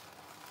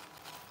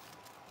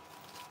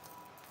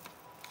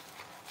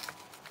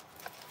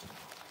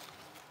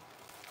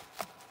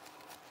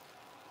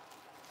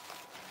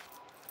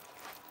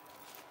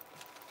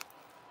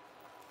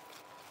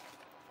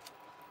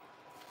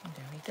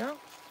 There we go.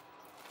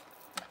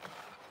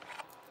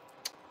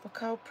 Look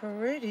how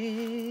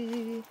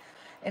pretty.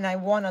 And I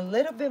want a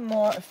little bit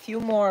more, a few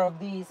more of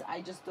these.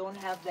 I just don't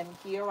have them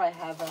here. I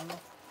have them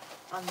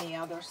on the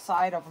other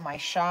side of my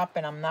shop,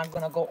 and I'm not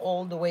gonna go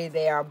all the way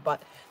there,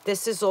 but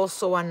this is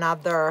also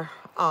another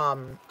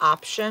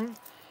option.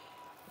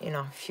 You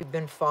know, if you've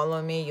been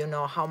following me, you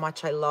know how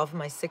much I love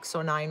my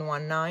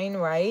 60919,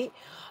 right?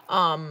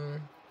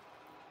 And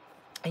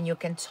you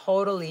can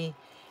totally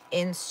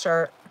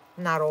insert,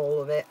 not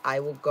all of it.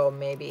 I will go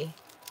maybe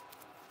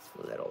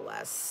a little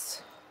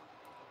less.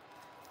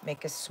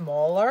 Make it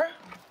smaller,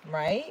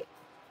 right?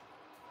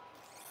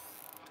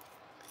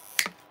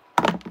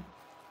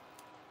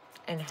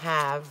 And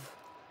have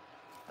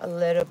a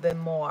little bit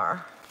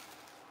more.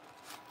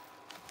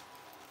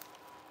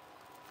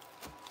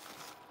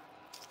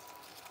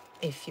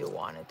 If you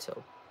wanted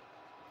to.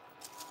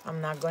 I'm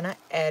not gonna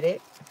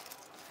edit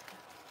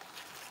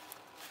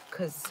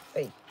because,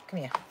 wait,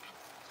 come here.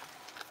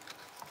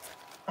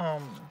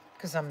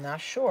 Because I'm not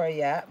sure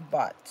yet,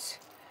 but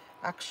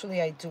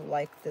actually I do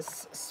like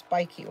this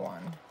spiky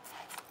one.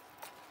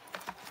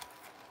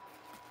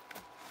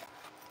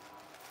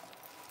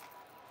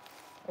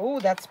 Oh,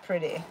 that's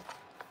pretty.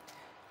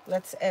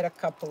 Let's add a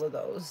couple of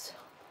those.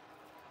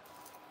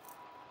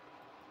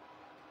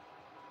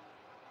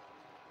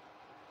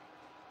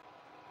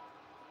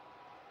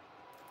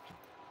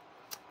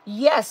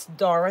 Yes,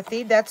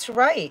 Dorothy, that's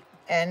right.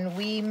 and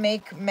we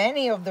make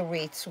many of the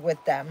wreaths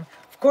with them.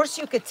 Of course,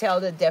 you could tell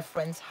the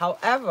difference.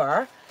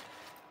 However,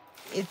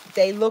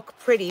 they look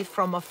pretty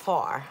from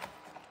afar.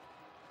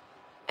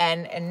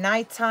 And at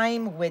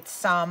nighttime with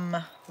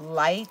some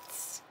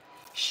lights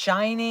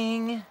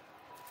shining.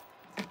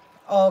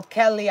 Oh,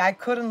 Kelly, I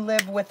couldn't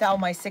live without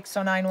my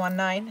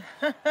 60919.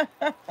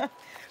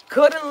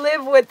 Couldn't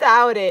live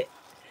without it.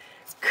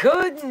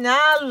 Could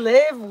not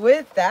live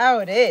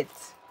without it.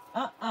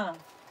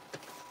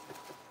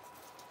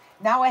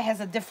 Now it has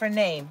a different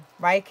name,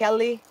 right,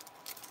 Kelly?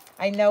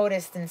 I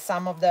noticed in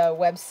some of the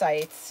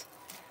websites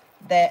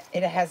that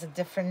it has a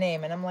different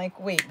name. And I'm like,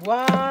 wait,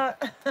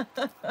 what?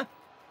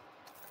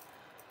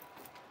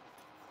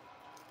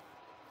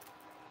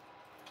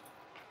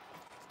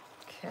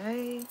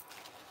 Okay.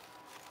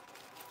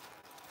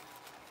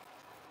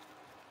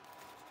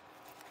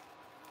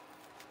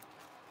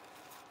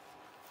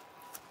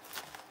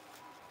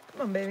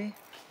 Come on, baby.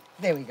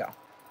 There we go.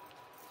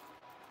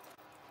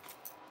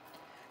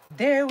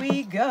 There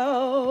we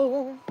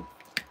go.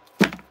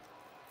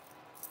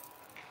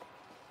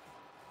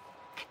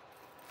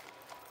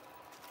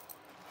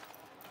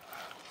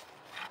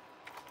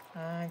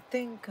 I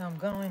think I'm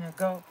going to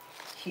go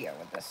here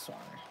with this one.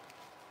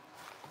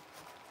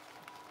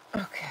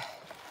 Okay.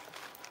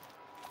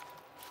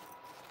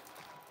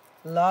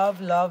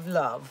 Love, love,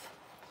 love.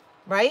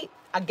 Right?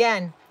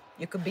 Again,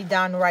 you could be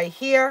done right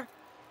here.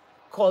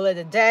 Call it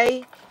a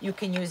day. You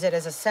can use it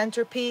as a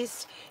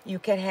centerpiece. You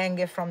can hang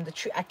it from the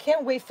tree. I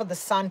can't wait for the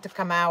sun to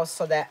come out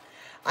so that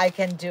I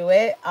can do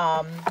it.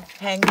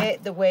 Hang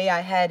it the way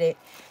I had it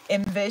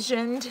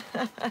envisioned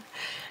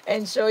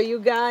and show you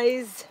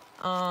guys.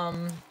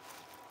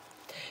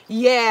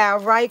 Yeah,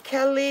 right,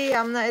 Kelly?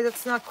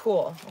 That's not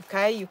cool,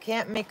 okay? You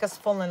can't make us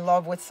fall in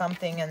love with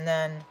something and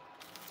then,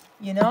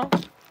 you know,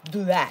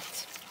 do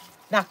that.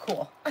 Not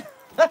cool.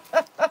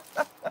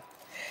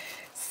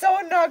 So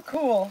not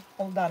cool.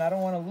 Hold on, I don't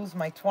want to lose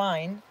my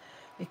twine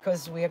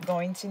because we are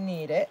going to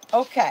need it.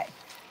 Okay,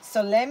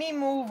 so let me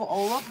move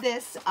all of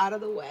this out of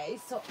the way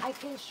so I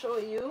can show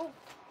you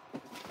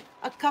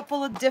a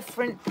couple of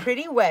different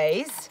pretty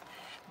ways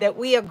that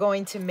we are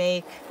going to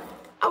make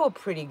our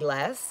pretty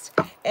glass.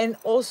 And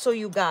also,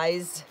 you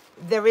guys,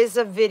 there is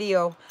a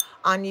video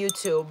on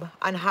YouTube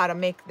on how to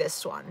make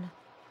this one.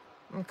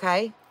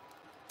 Okay,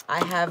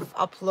 I have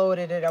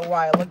uploaded it a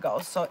while ago,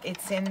 so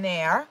it's in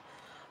there.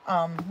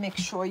 Make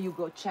sure you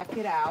go check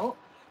it out.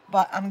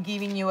 But I'm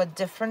giving you a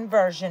different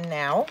version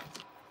now.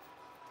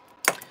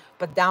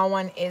 But that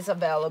one is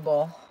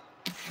available.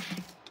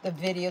 The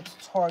video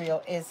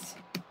tutorial is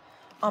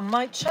on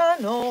my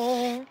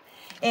channel.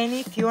 And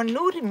if you're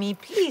new to me,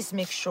 please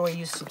make sure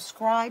you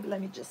subscribe.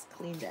 Let me just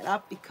clean that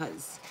up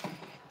because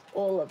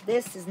all of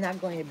this is not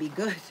going to be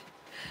good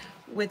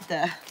with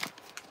the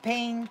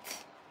paint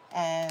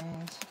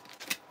and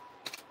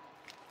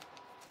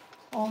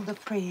all the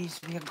praise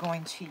we are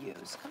going to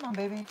use. Come on,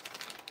 baby.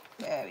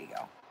 There we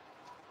go.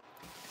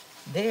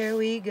 There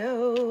we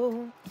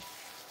go.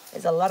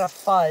 There's a lot of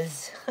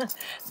fuzz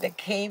that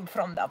came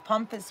from the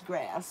pampas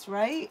grass,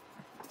 right?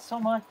 So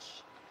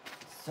much.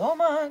 So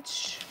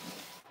much.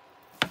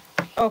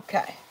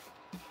 Okay.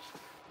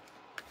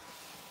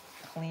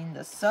 Clean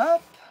this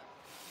up.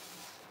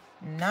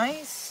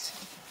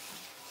 Nice.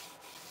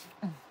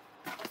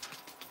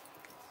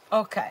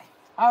 Okay.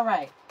 All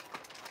right.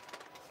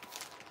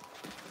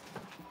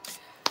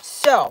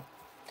 So,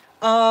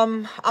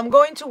 I'm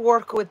going to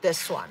work with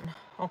this one,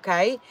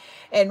 okay?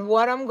 And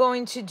what I'm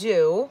going to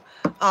do,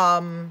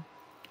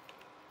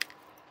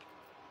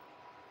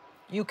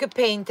 you could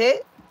paint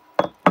it,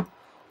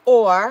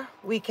 or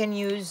we can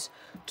use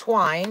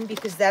twine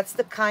because that's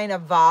the kind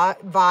of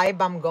vibe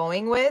I'm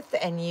going with,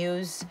 and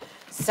use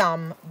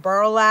some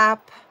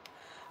burlap,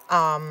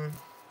 and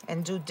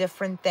do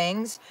different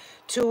things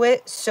to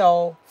it.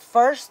 So,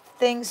 first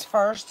things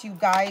first, you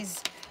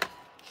guys,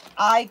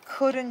 I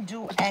couldn't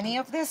do any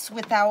of this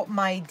without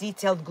my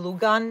detailed glue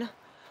gun.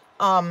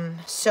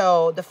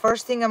 So the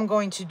first thing I'm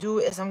going to do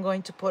is I'm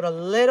going to put a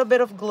little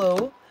bit of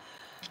glue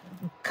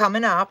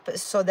coming up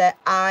so that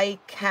I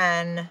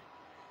can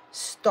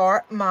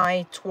start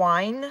my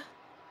twine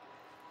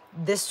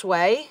this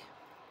way,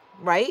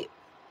 right?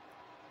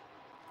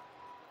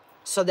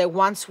 So that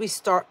once we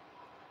start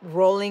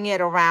rolling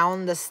it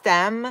around the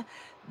stem,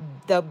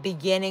 the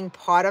beginning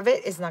part of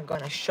it is not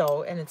going to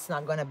show, and it's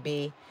not going to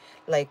be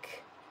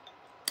like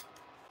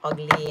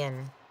ugly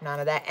and none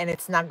of that, and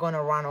it's not going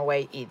to run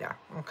away either,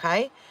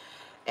 okay?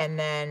 And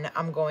then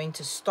I'm going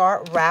to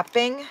start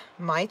wrapping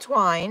my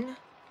twine.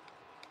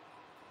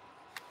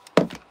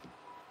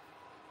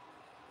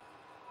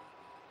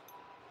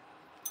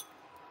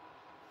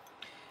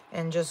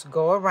 And just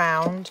go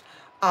around.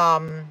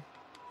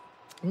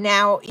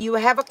 Now, you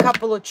have a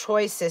couple of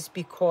choices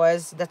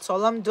because that's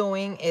all I'm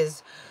doing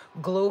is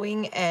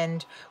gluing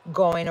and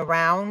going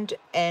around.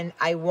 And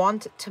I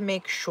want to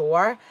make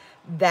sure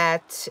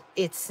that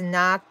it's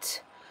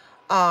not,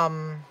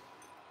 the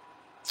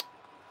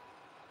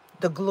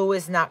glue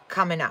is not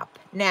coming up.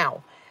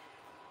 Now,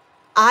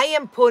 I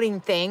am putting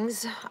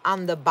things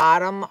on the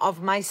bottom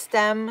of my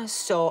stem,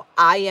 so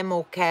I am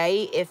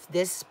okay if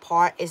this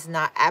part is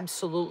not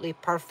absolutely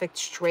perfect,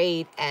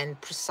 straight, and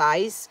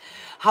precise.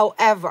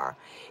 However,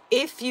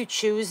 if you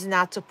choose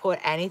not to put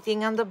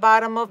anything on the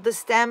bottom of the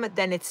stem,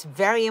 then it's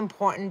very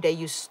important that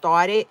you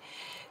start it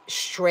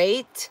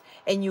straight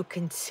and you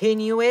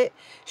continue it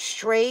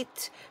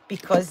straight,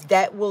 because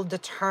that will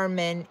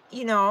determine,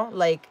 you know,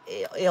 like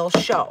it'll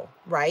show,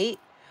 right?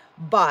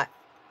 But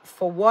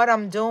for what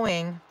I'm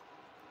doing,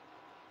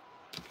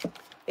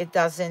 it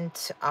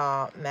doesn't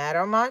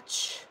matter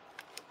much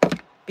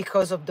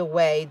because of the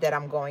way that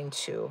I'm going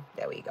to,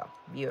 there we go,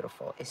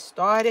 beautiful. It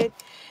started.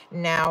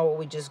 Now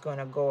we're just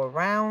gonna go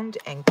around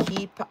and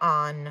keep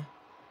on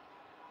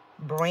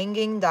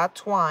bringing that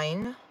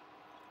twine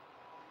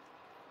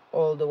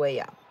all the way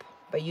up.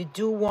 But you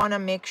do wanna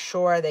make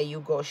sure that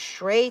you go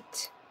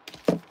straight.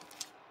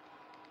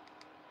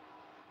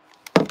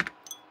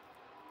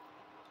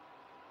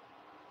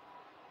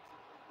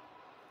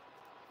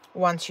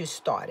 Once you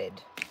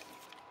started.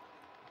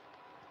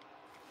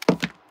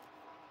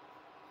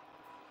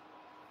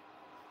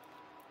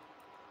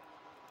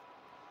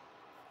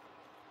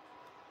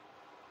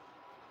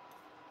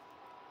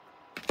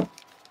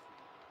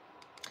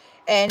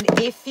 And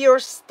if your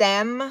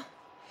stem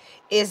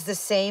is the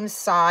same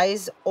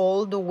size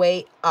all the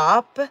way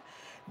up,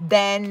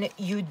 then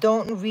you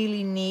don't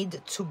really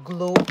need to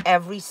glue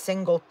every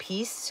single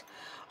piece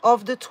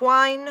of the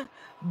twine.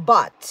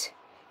 But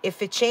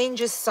if it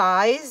changes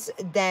size,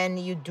 then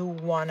you do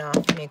want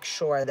to make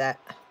sure that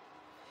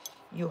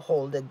you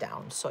hold it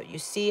down. So you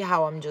see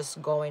how I'm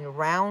just going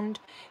round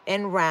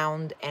and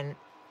round and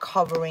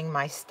covering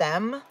my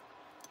stem.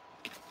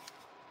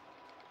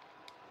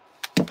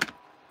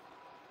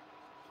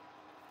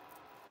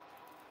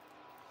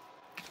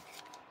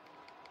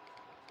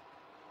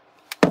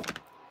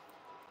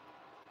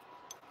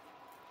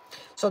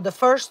 So the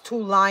first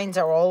two lines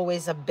are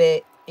always a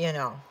bit, you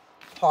know,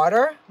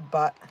 harder,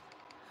 but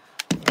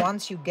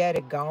once you get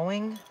it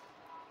going,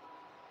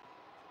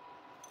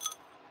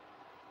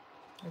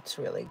 it's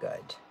really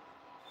good.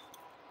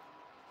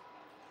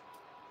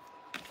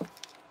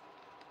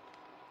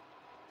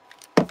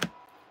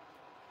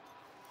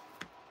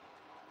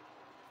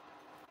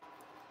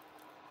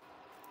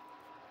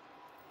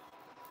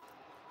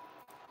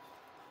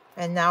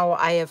 And now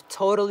I have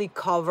totally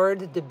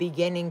covered the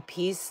beginning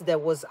piece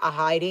that was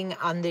hiding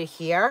under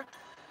here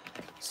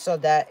so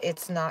that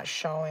it's not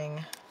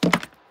showing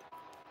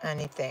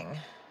anything.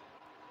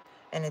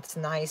 And it's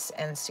nice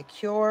and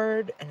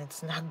secured and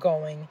it's not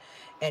going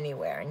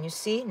anywhere. And you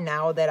see,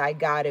 now that I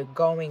got it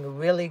going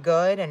really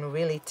good and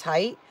really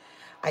tight,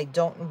 I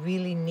don't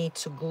really need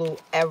to glue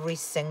every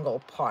single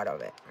part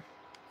of it.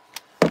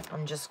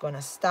 I'm just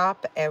gonna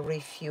stop every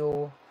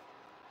few,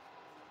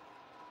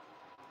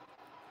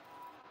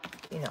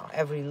 you know,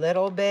 every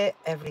little bit,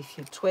 every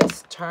few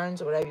twists,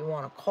 turns, whatever you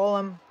want to call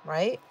them,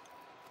 right?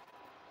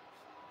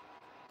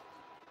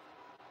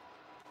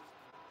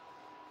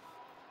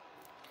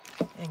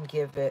 And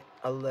give it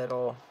a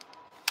little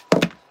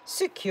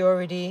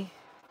security.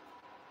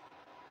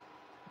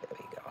 There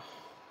we go.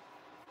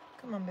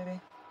 Come on, baby.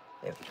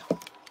 There we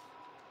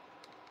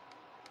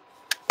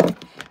go.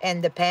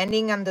 And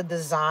depending on the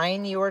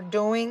design you are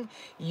doing,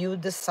 you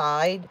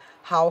decide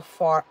how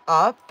far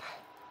up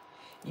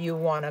you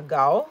want to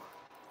go,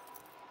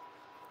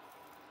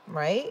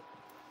 right?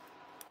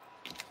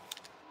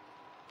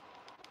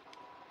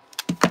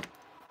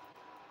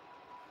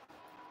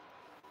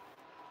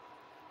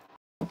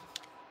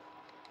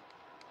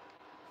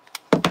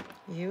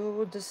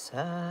 You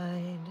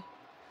decide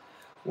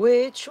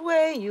which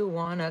way you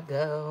want to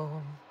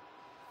go.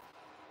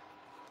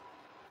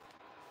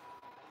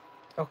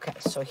 Okay,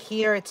 so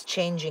here it's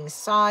changing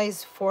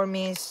size for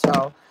me,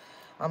 so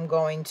I'm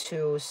going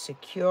to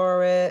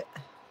secure it.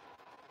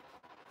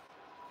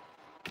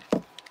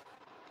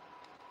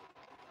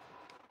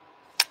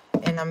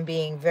 And I'm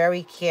being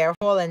very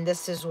careful, and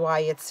this is why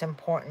it's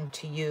important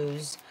to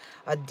use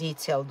a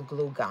detailed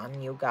glue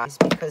gun, you guys,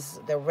 because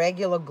the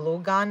regular glue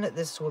gun,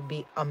 this would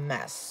be a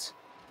mess,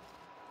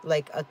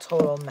 like a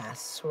total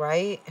mess,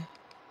 right?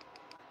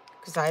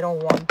 Because I don't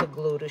want the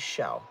glue to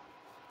show.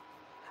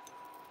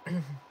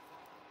 Here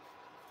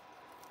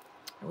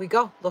we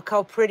go. Look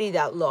how pretty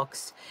that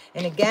looks.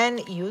 And again,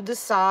 you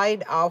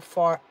decide how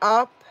far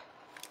up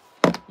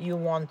you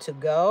want to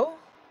go.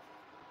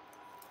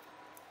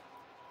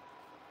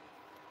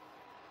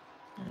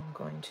 I'm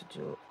going to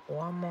do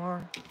one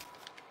more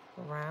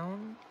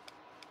round.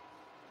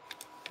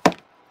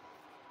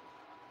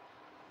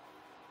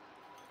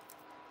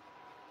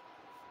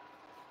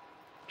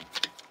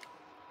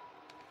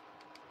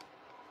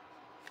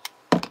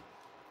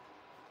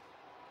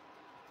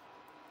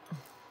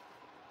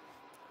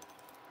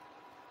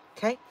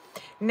 Okay,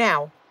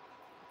 now,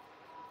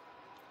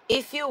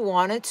 if you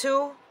wanted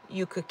to,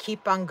 you could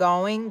keep on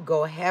going,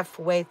 go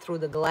halfway through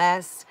the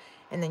glass,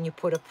 and then you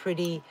put a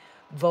pretty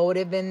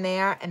votive in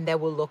there, and that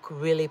will look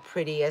really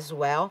pretty as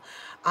well.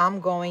 I'm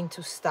going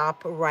to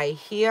stop right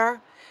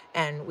here,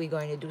 and we're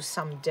going to do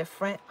some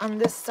different on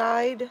this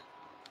side,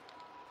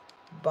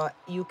 but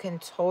you can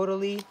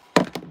totally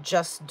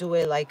just do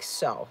it like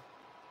so,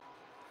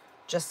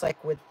 just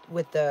like with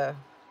the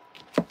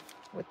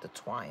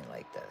twine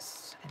like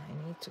this. And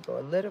I need to go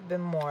a little bit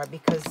more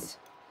because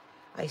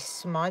I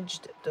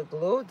smudged the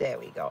glue. There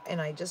we go. And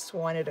I just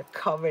wanted to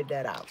cover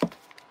that up.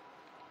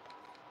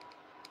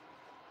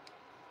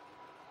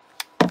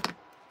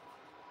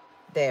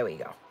 There we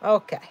go.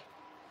 Okay.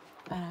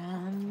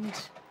 And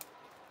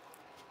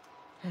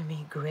let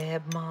me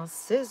grab my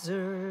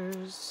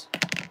scissors.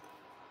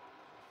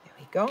 There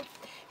we go.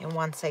 And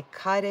once I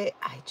cut it,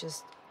 I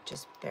just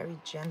very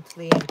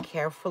gently and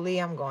carefully,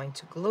 I'm going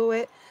to glue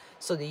it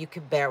so that you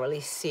can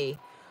barely see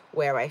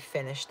where I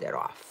finished it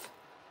off.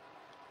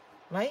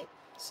 Right?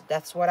 So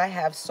that's what I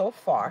have so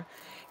far.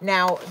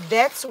 Now,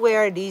 that's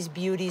where these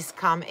beauties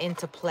come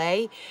into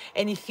play.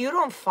 And if you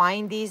don't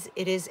find these,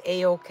 it is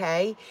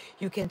a-okay.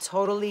 You can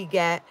totally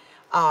get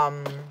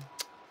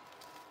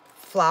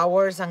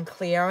flowers on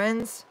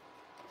clearance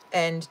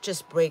and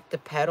just break the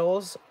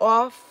petals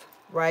off,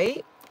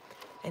 right?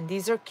 And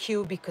these are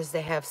cute because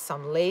they have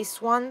some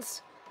lace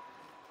ones,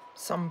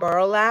 some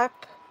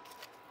burlap,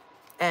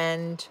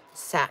 and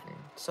satin.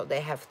 So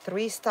they have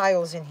 3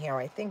 styles in here.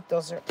 I think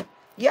those are,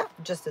 yeah,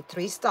 just the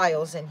 3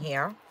 styles in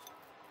here.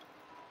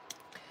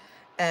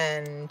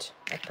 And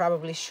I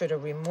probably should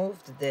have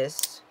removed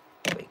this.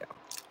 There we go.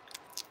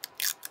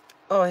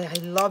 Oh, I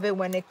love it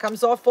when it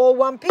comes off all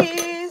one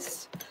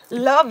piece.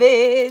 Love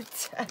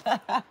it.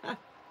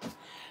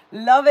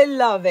 Love it,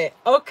 love it.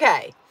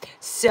 Okay,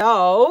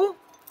 so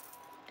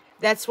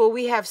that's what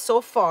we have so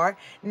far.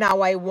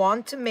 Now I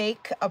want to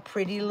make a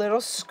pretty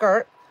little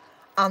skirt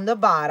on the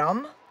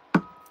bottom.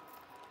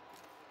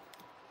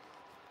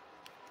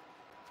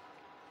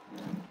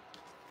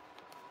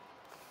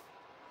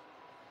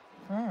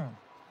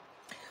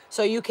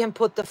 So you can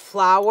put the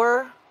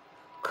flower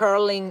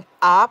curling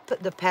up,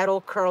 the petal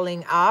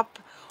curling up,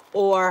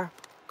 or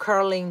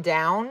curling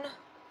down.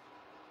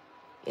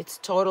 It's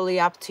totally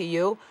up to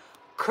you.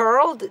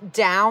 Curled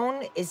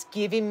down is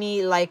giving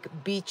me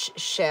like beach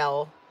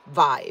shell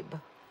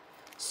vibe.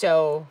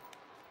 So,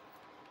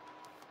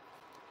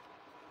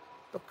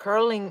 but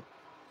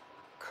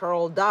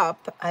curled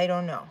up, I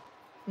don't know.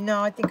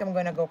 No, I think I'm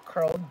gonna go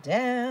curled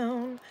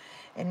down,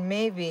 and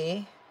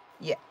maybe,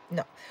 yeah,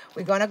 no.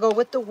 We're gonna go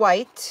with the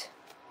white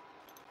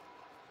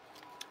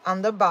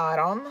on the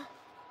bottom.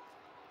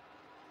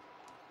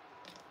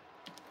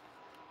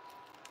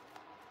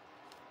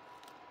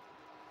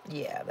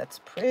 Yeah, that's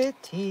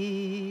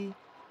pretty.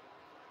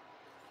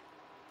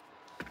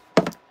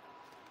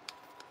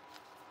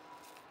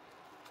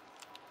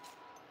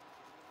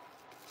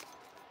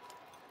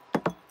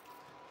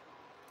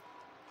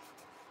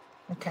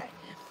 Okay,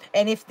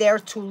 and if they're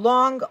too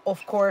long,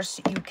 of course,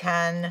 you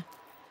can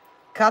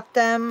cut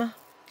them,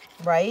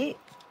 right?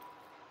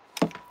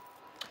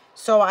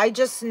 So I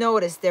just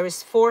noticed there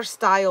is 4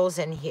 styles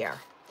in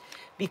here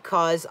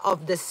because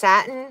of the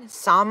satin.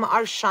 Some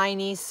are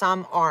shiny,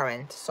 some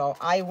aren't. So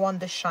I want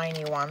the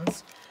shiny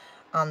ones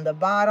on the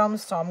bottom.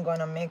 So I'm going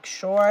to make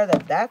sure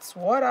that that's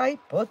what I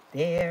put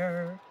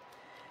there.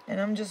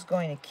 And I'm just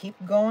going to keep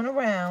going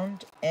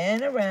around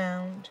and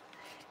around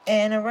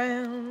and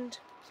around.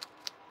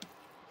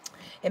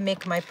 And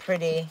make my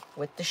pretty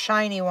with the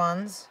shiny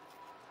ones.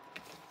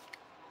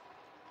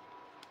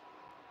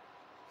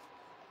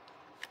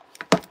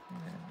 I'm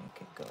going to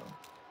make it go.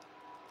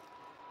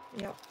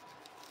 Yep,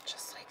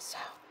 just like so.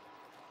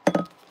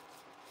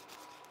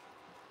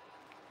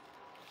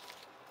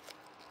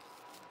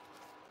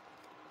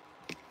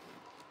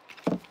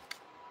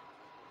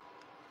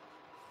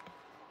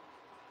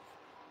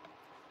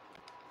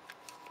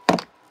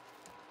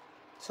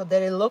 So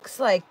that it looks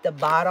like the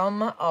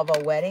bottom of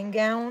a wedding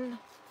gown.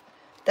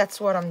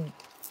 That's what I'm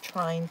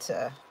trying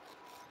to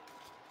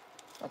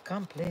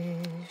accomplish.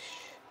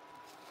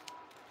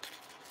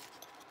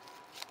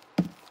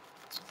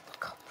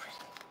 Look how pretty.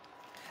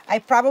 I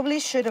probably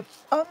should have,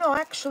 oh no,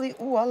 actually,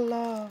 ooh, I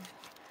love.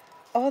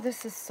 Oh,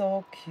 this is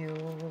so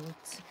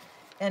cute.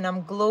 And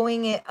I'm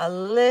gluing it a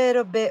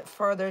little bit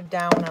further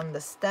down on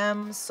the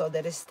stem so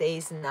that it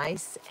stays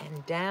nice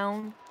and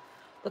down.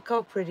 Look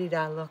how pretty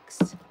that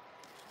looks.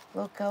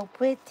 Look how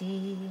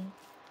pretty.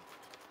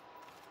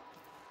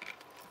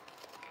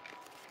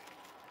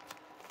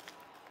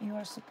 You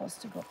are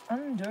supposed to go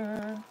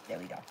under. There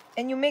we go.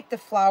 And you make the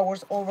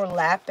flowers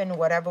overlap in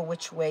whatever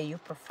which way you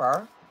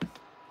prefer,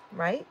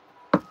 right?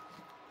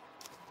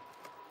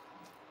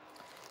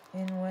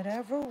 In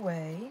whatever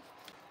way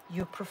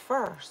you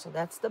prefer. So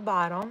that's the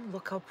bottom.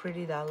 Look how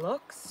pretty that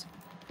looks.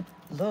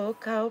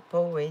 Look how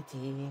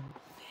pretty.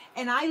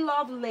 And I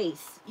love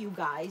lace, you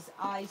guys.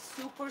 I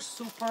super,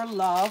 super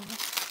love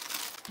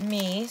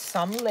me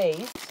some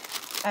lace.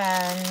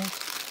 And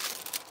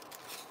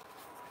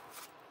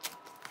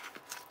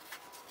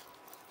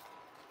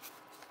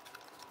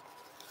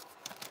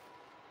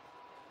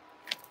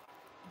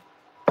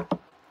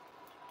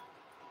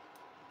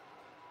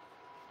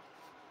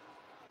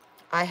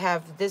I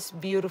have this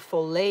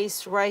beautiful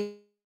lace right.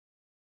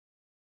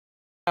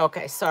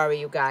 Okay, sorry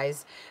you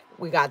guys.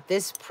 We got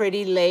this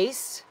pretty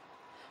lace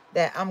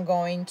that I'm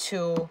going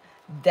to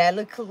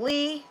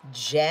delicately,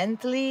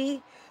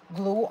 gently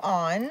glue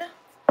on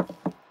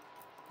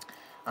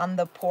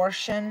the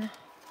portion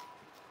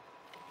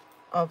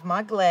of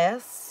my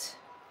glass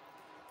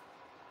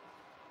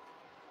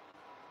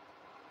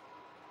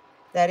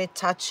that it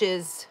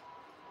touches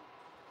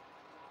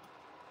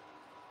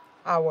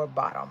our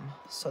bottom.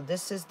 So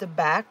this is the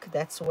back.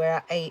 That's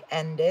where I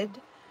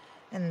ended,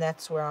 and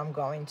that's where I'm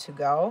going to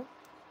go.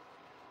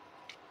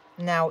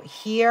 Now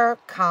here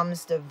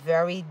comes the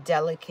very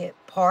delicate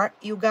part,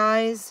 you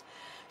guys.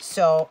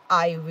 So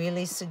I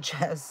really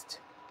suggest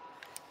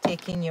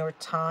taking your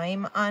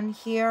time on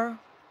here.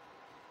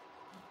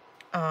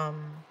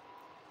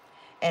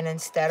 And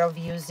instead of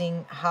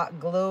using hot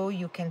glue,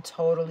 you can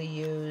totally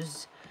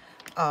use,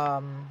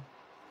 I'm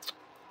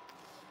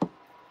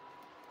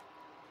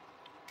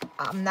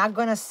not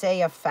gonna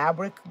say a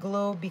fabric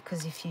glue,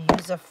 because if you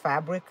use a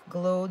fabric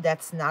glue,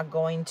 that's not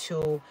going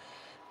to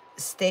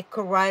stick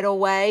right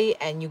away,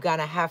 and you're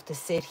gonna have to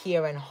sit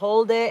here and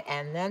hold it,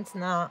 and that's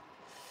not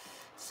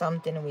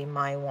something we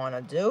might want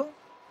to do,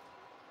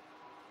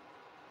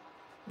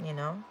 you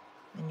know.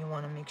 And you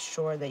want to make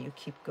sure that you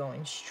keep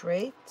going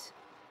straight.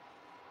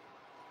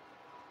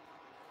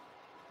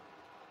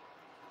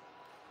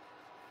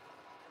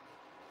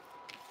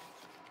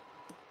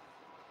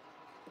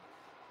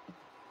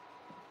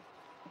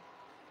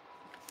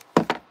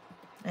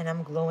 And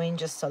I'm gluing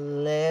just a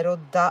little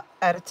dot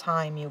at a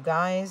time, you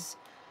guys,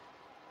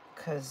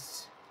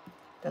 because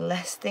the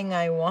last thing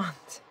I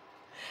want,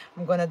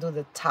 I'm gonna do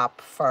the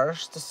top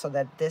first so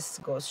that this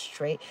goes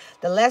straight.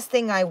 The last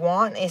thing I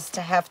want is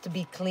to have to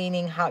be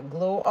cleaning hot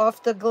glue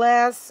off the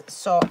glass,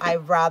 so I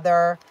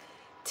rather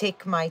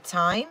take my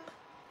time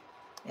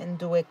and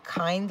do it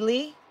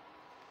kindly,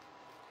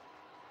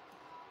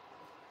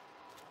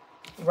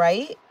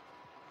 right?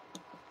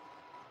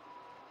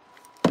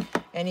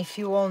 And if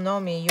you all know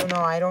me, you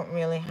know I don't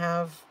really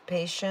have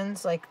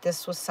patience. Like,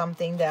 this was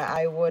something that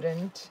I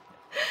wouldn't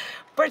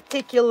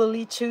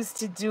particularly choose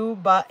to do,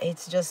 but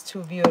it's just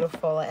too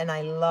beautiful. And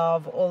I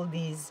love all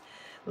these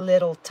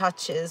little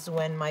touches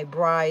when my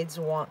brides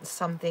want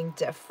something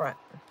different.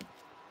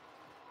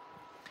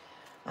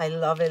 I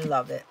love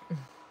it,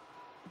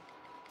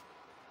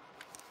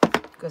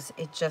 because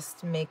it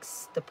just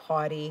makes the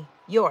party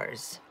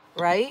yours,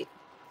 right?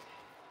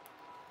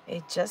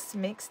 It just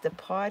makes the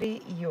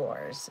party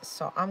yours.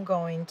 So I'm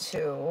going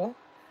to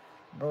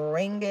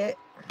bring it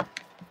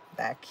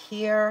back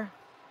here.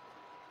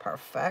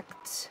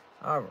 Perfect.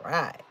 All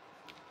right.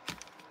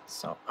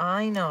 So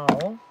I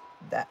know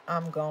that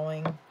I'm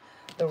going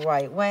the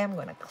right way. I'm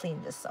going to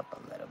clean this up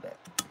a little bit.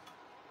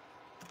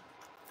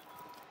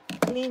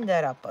 Clean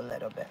that up a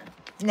little bit.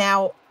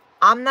 Now,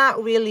 I'm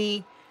not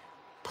really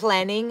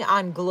planning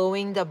on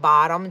gluing the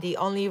bottom. The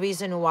only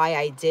reason why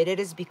I did it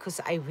is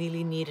because I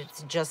really needed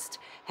to just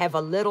have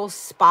a little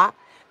spot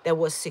that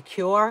was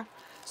secure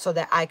so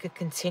that I could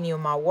continue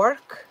my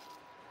work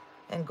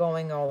and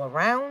going all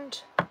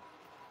around.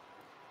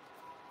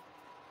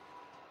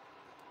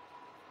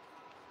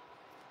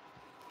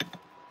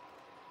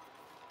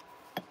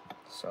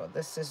 So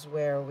this is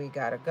where we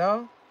gotta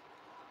go.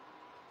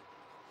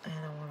 And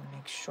I want to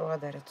make sure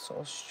that it's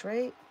all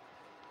straight.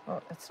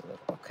 Oh, that's a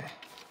little, okay.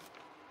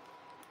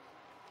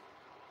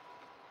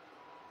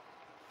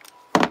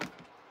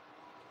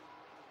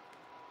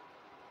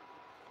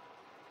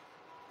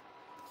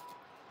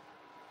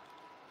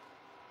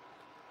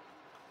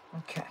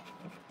 Okay.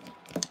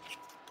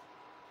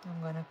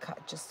 I'm going to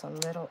cut just a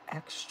little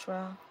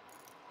extra.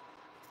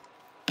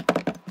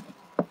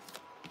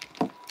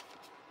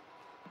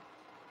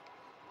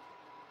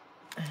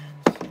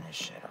 And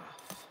finish it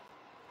off.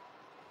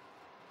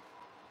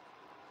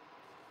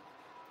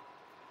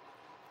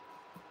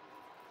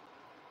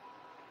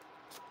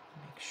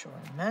 Make sure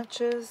it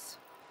matches.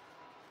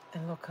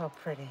 And look how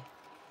pretty.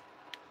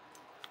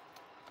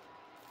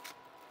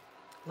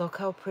 Look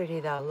how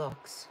pretty that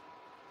looks.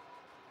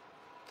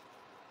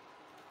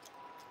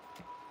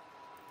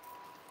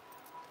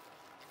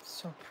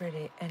 So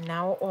pretty. And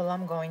now all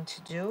I'm going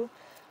to do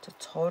to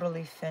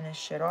totally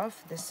finish it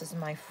off, this is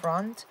my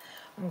front.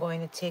 I'm going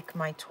to take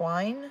my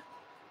twine.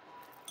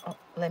 Oh,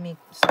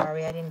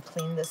 sorry, I didn't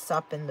clean this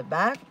up in the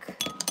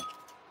back.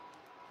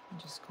 I'm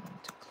just going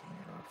to clean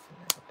it off a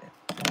little bit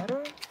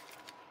better.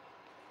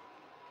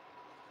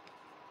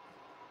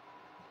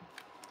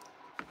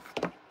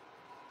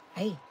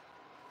 Hey,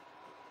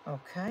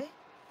 okay.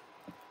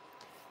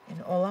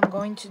 And all I'm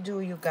going to do,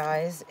 you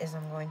guys, is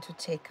I'm going to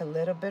take a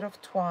little bit of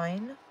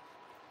twine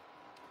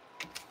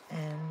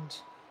and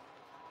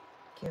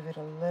give it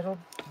a little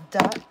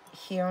dot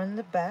here in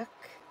the back.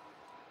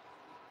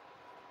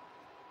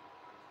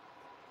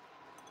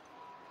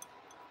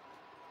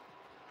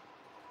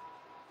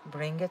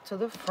 Bring it to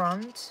the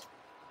front.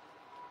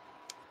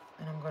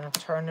 And I'm going to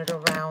turn it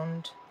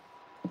around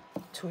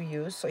to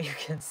you so you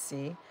can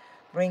see.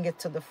 Bring it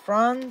to the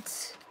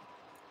front.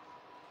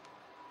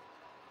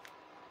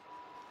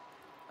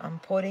 I'm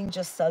putting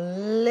just a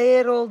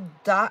little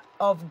dot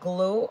of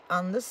glue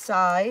on the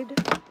side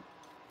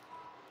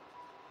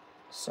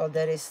so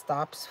that it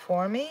stops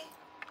for me.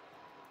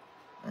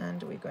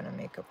 And we're gonna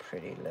make a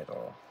pretty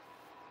little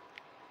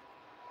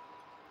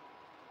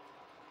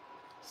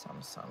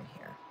some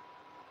here.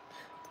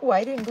 Oh,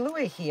 I didn't glue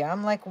it here.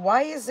 I'm like,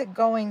 why is it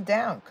going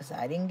down? Because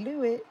I didn't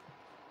glue it.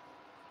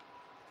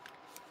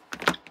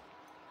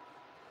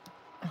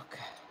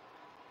 Okay.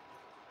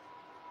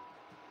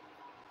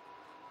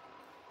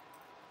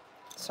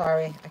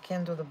 Sorry, I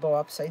can't do the bow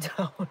upside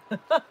down.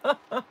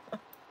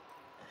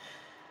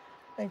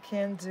 I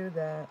can't do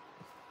that.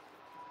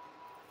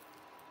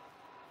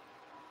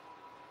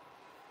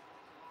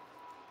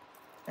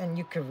 And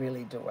you can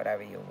really do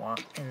whatever you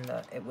want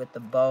with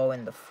the bow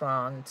in the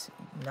front,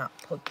 not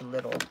put the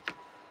little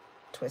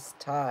twist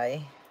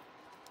tie.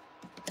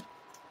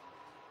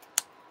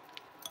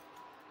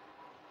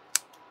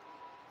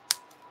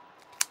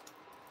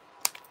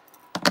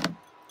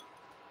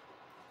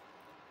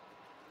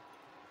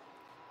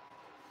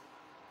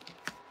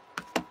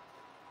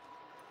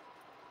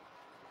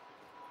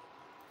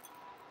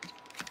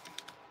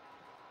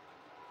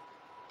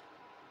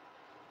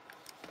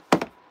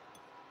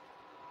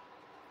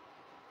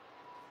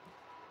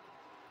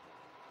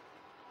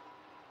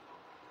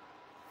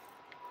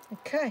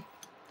 Okay,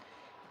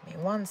 give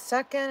me 1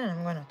 second, and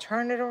I'm going to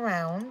turn it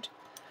around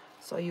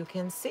so you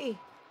can see.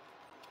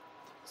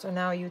 So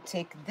now you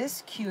take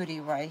this cutie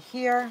right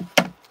here,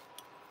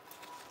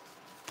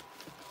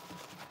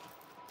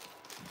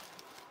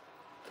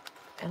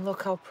 and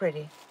look how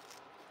pretty.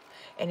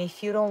 And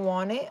if you don't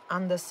want it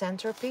on the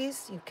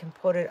centerpiece, you can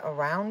put it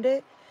around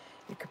it.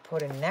 You could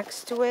put it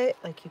next to it,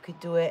 like you could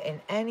do it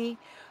in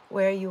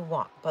anywhere you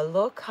want. But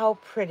look how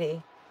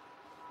pretty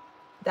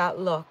that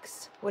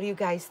looks. What do you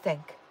guys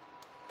think?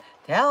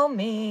 Tell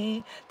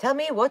me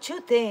what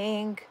you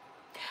think.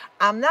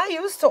 I'm not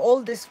used to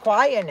all this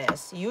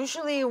quietness.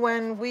 Usually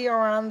when we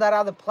are on that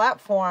other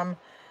platform,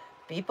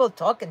 people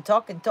talk.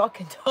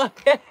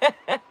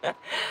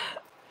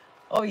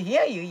 Oh,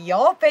 yeah,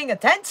 y'all paying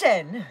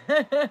attention.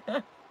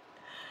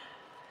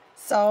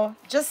 So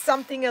just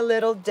something a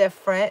little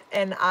different.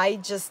 And I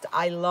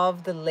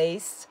love the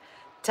lace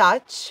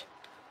touch.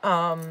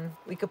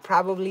 We could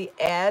probably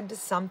add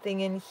something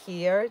in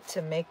here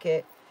to make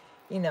it,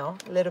 you know,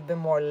 a little bit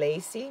more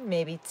lacy.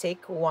 Maybe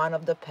take one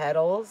of the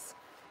petals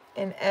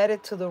and add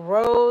it to the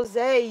rose.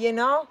 Hey, you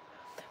know,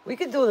 we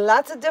could do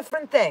lots of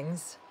different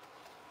things.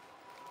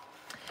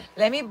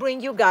 Let me bring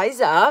you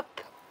guys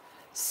up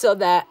so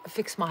that,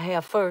 fix my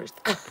hair first.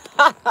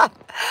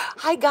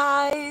 Hi,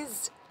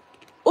 guys.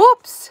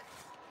 Oops.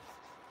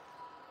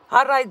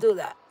 How did I do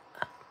that?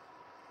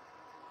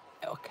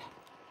 Okay.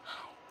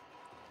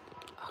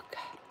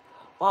 Okay.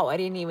 Wow, I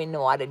didn't even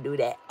know how to do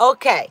that.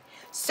 Okay,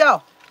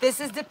 so this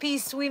is the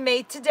piece we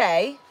made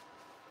today.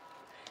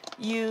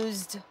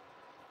 Used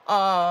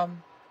a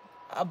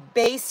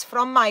base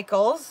from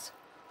Michael's,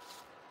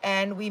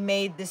 and we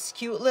made this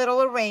cute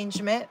little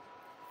arrangement.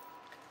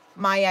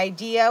 My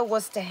idea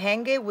was to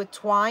hang it with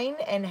twine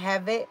and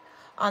have it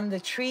on the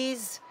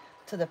trees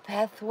to the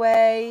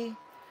pathway,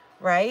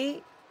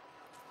 right?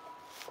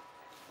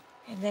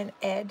 And then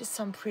add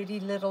some pretty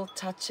little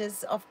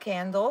touches of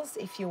candles.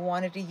 If you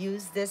wanted to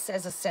use this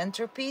as a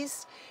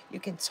centerpiece, you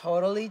can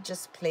totally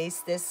just place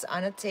this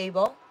on a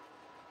table,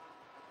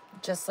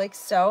 just like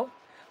so.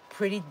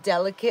 Pretty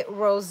delicate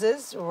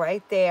roses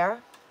right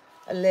there.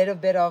 A little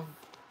bit of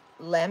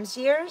lamb's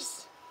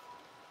ears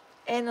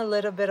and a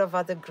little bit of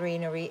other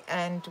greenery.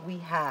 And we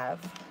have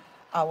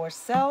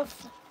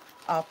ourselves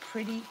a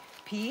pretty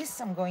piece.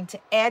 I'm going to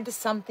add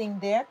something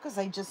there because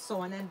I just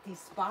saw an empty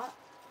spot.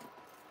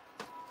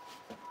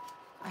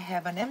 I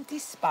have an empty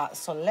spot,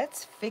 so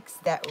let's fix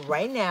that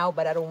right now,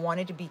 but I don't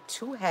want it to be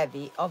too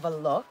heavy of a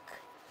look.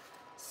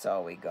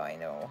 So we're going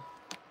to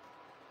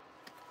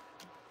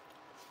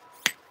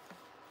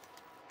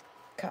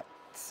cut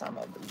some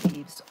of the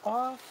leaves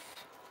off.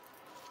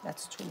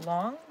 That's too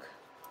long.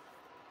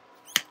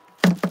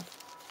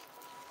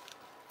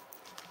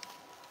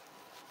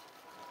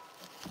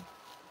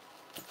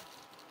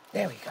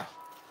 There we go.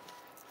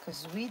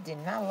 Because we did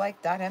not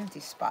like that empty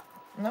spot.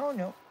 No,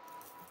 no.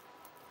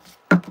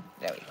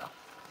 There we go.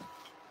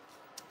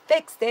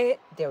 Fixed it.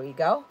 There we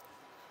go.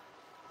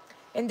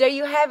 And there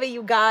you have it,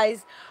 you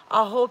guys.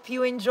 I hope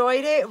you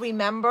enjoyed it.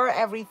 Remember,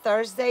 every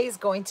Thursday is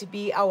going to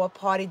be our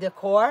party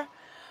decor.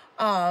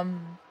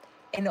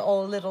 In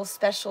all little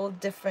special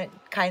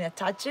different kind of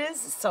touches.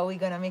 So we're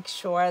going to make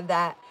sure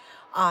that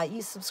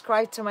you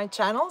subscribe to my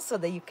channel so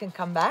that you can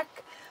come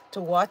back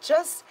to watch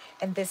us.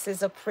 And this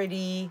is a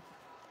pretty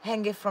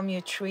hang it from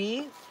your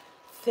tree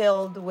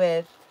filled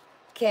with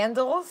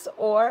candles,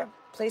 or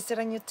place it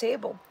on your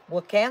table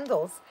with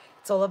candles.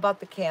 It's all about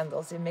the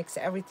candles. It makes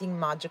everything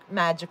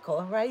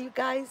magical, right, you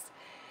guys?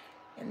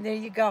 And there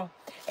you go.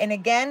 And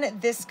again,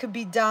 this could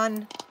be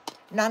done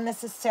not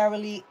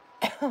necessarily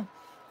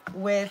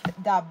with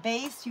that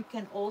base. You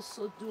can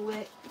also do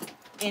it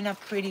in a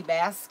pretty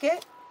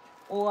basket,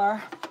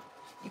 or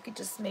you could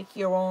just make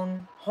your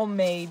own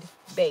homemade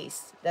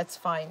base. That's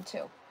fine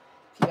too.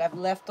 You have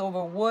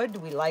leftover wood.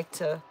 We like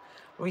to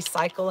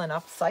recycle and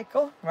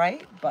upcycle,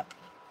 right? But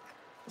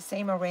the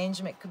same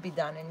arrangement could be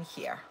done in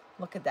here.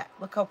 Look at that.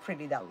 Look how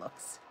pretty that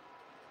looks.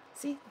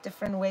 See,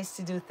 different ways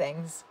to do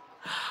things.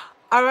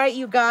 All right,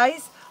 you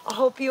guys, I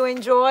hope you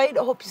enjoyed.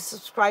 I hope you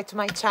subscribe to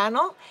my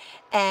channel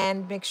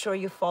and make sure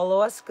you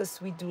follow us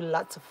because we do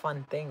lots of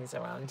fun things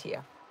around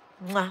here.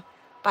 Mwah.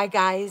 Bye,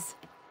 guys.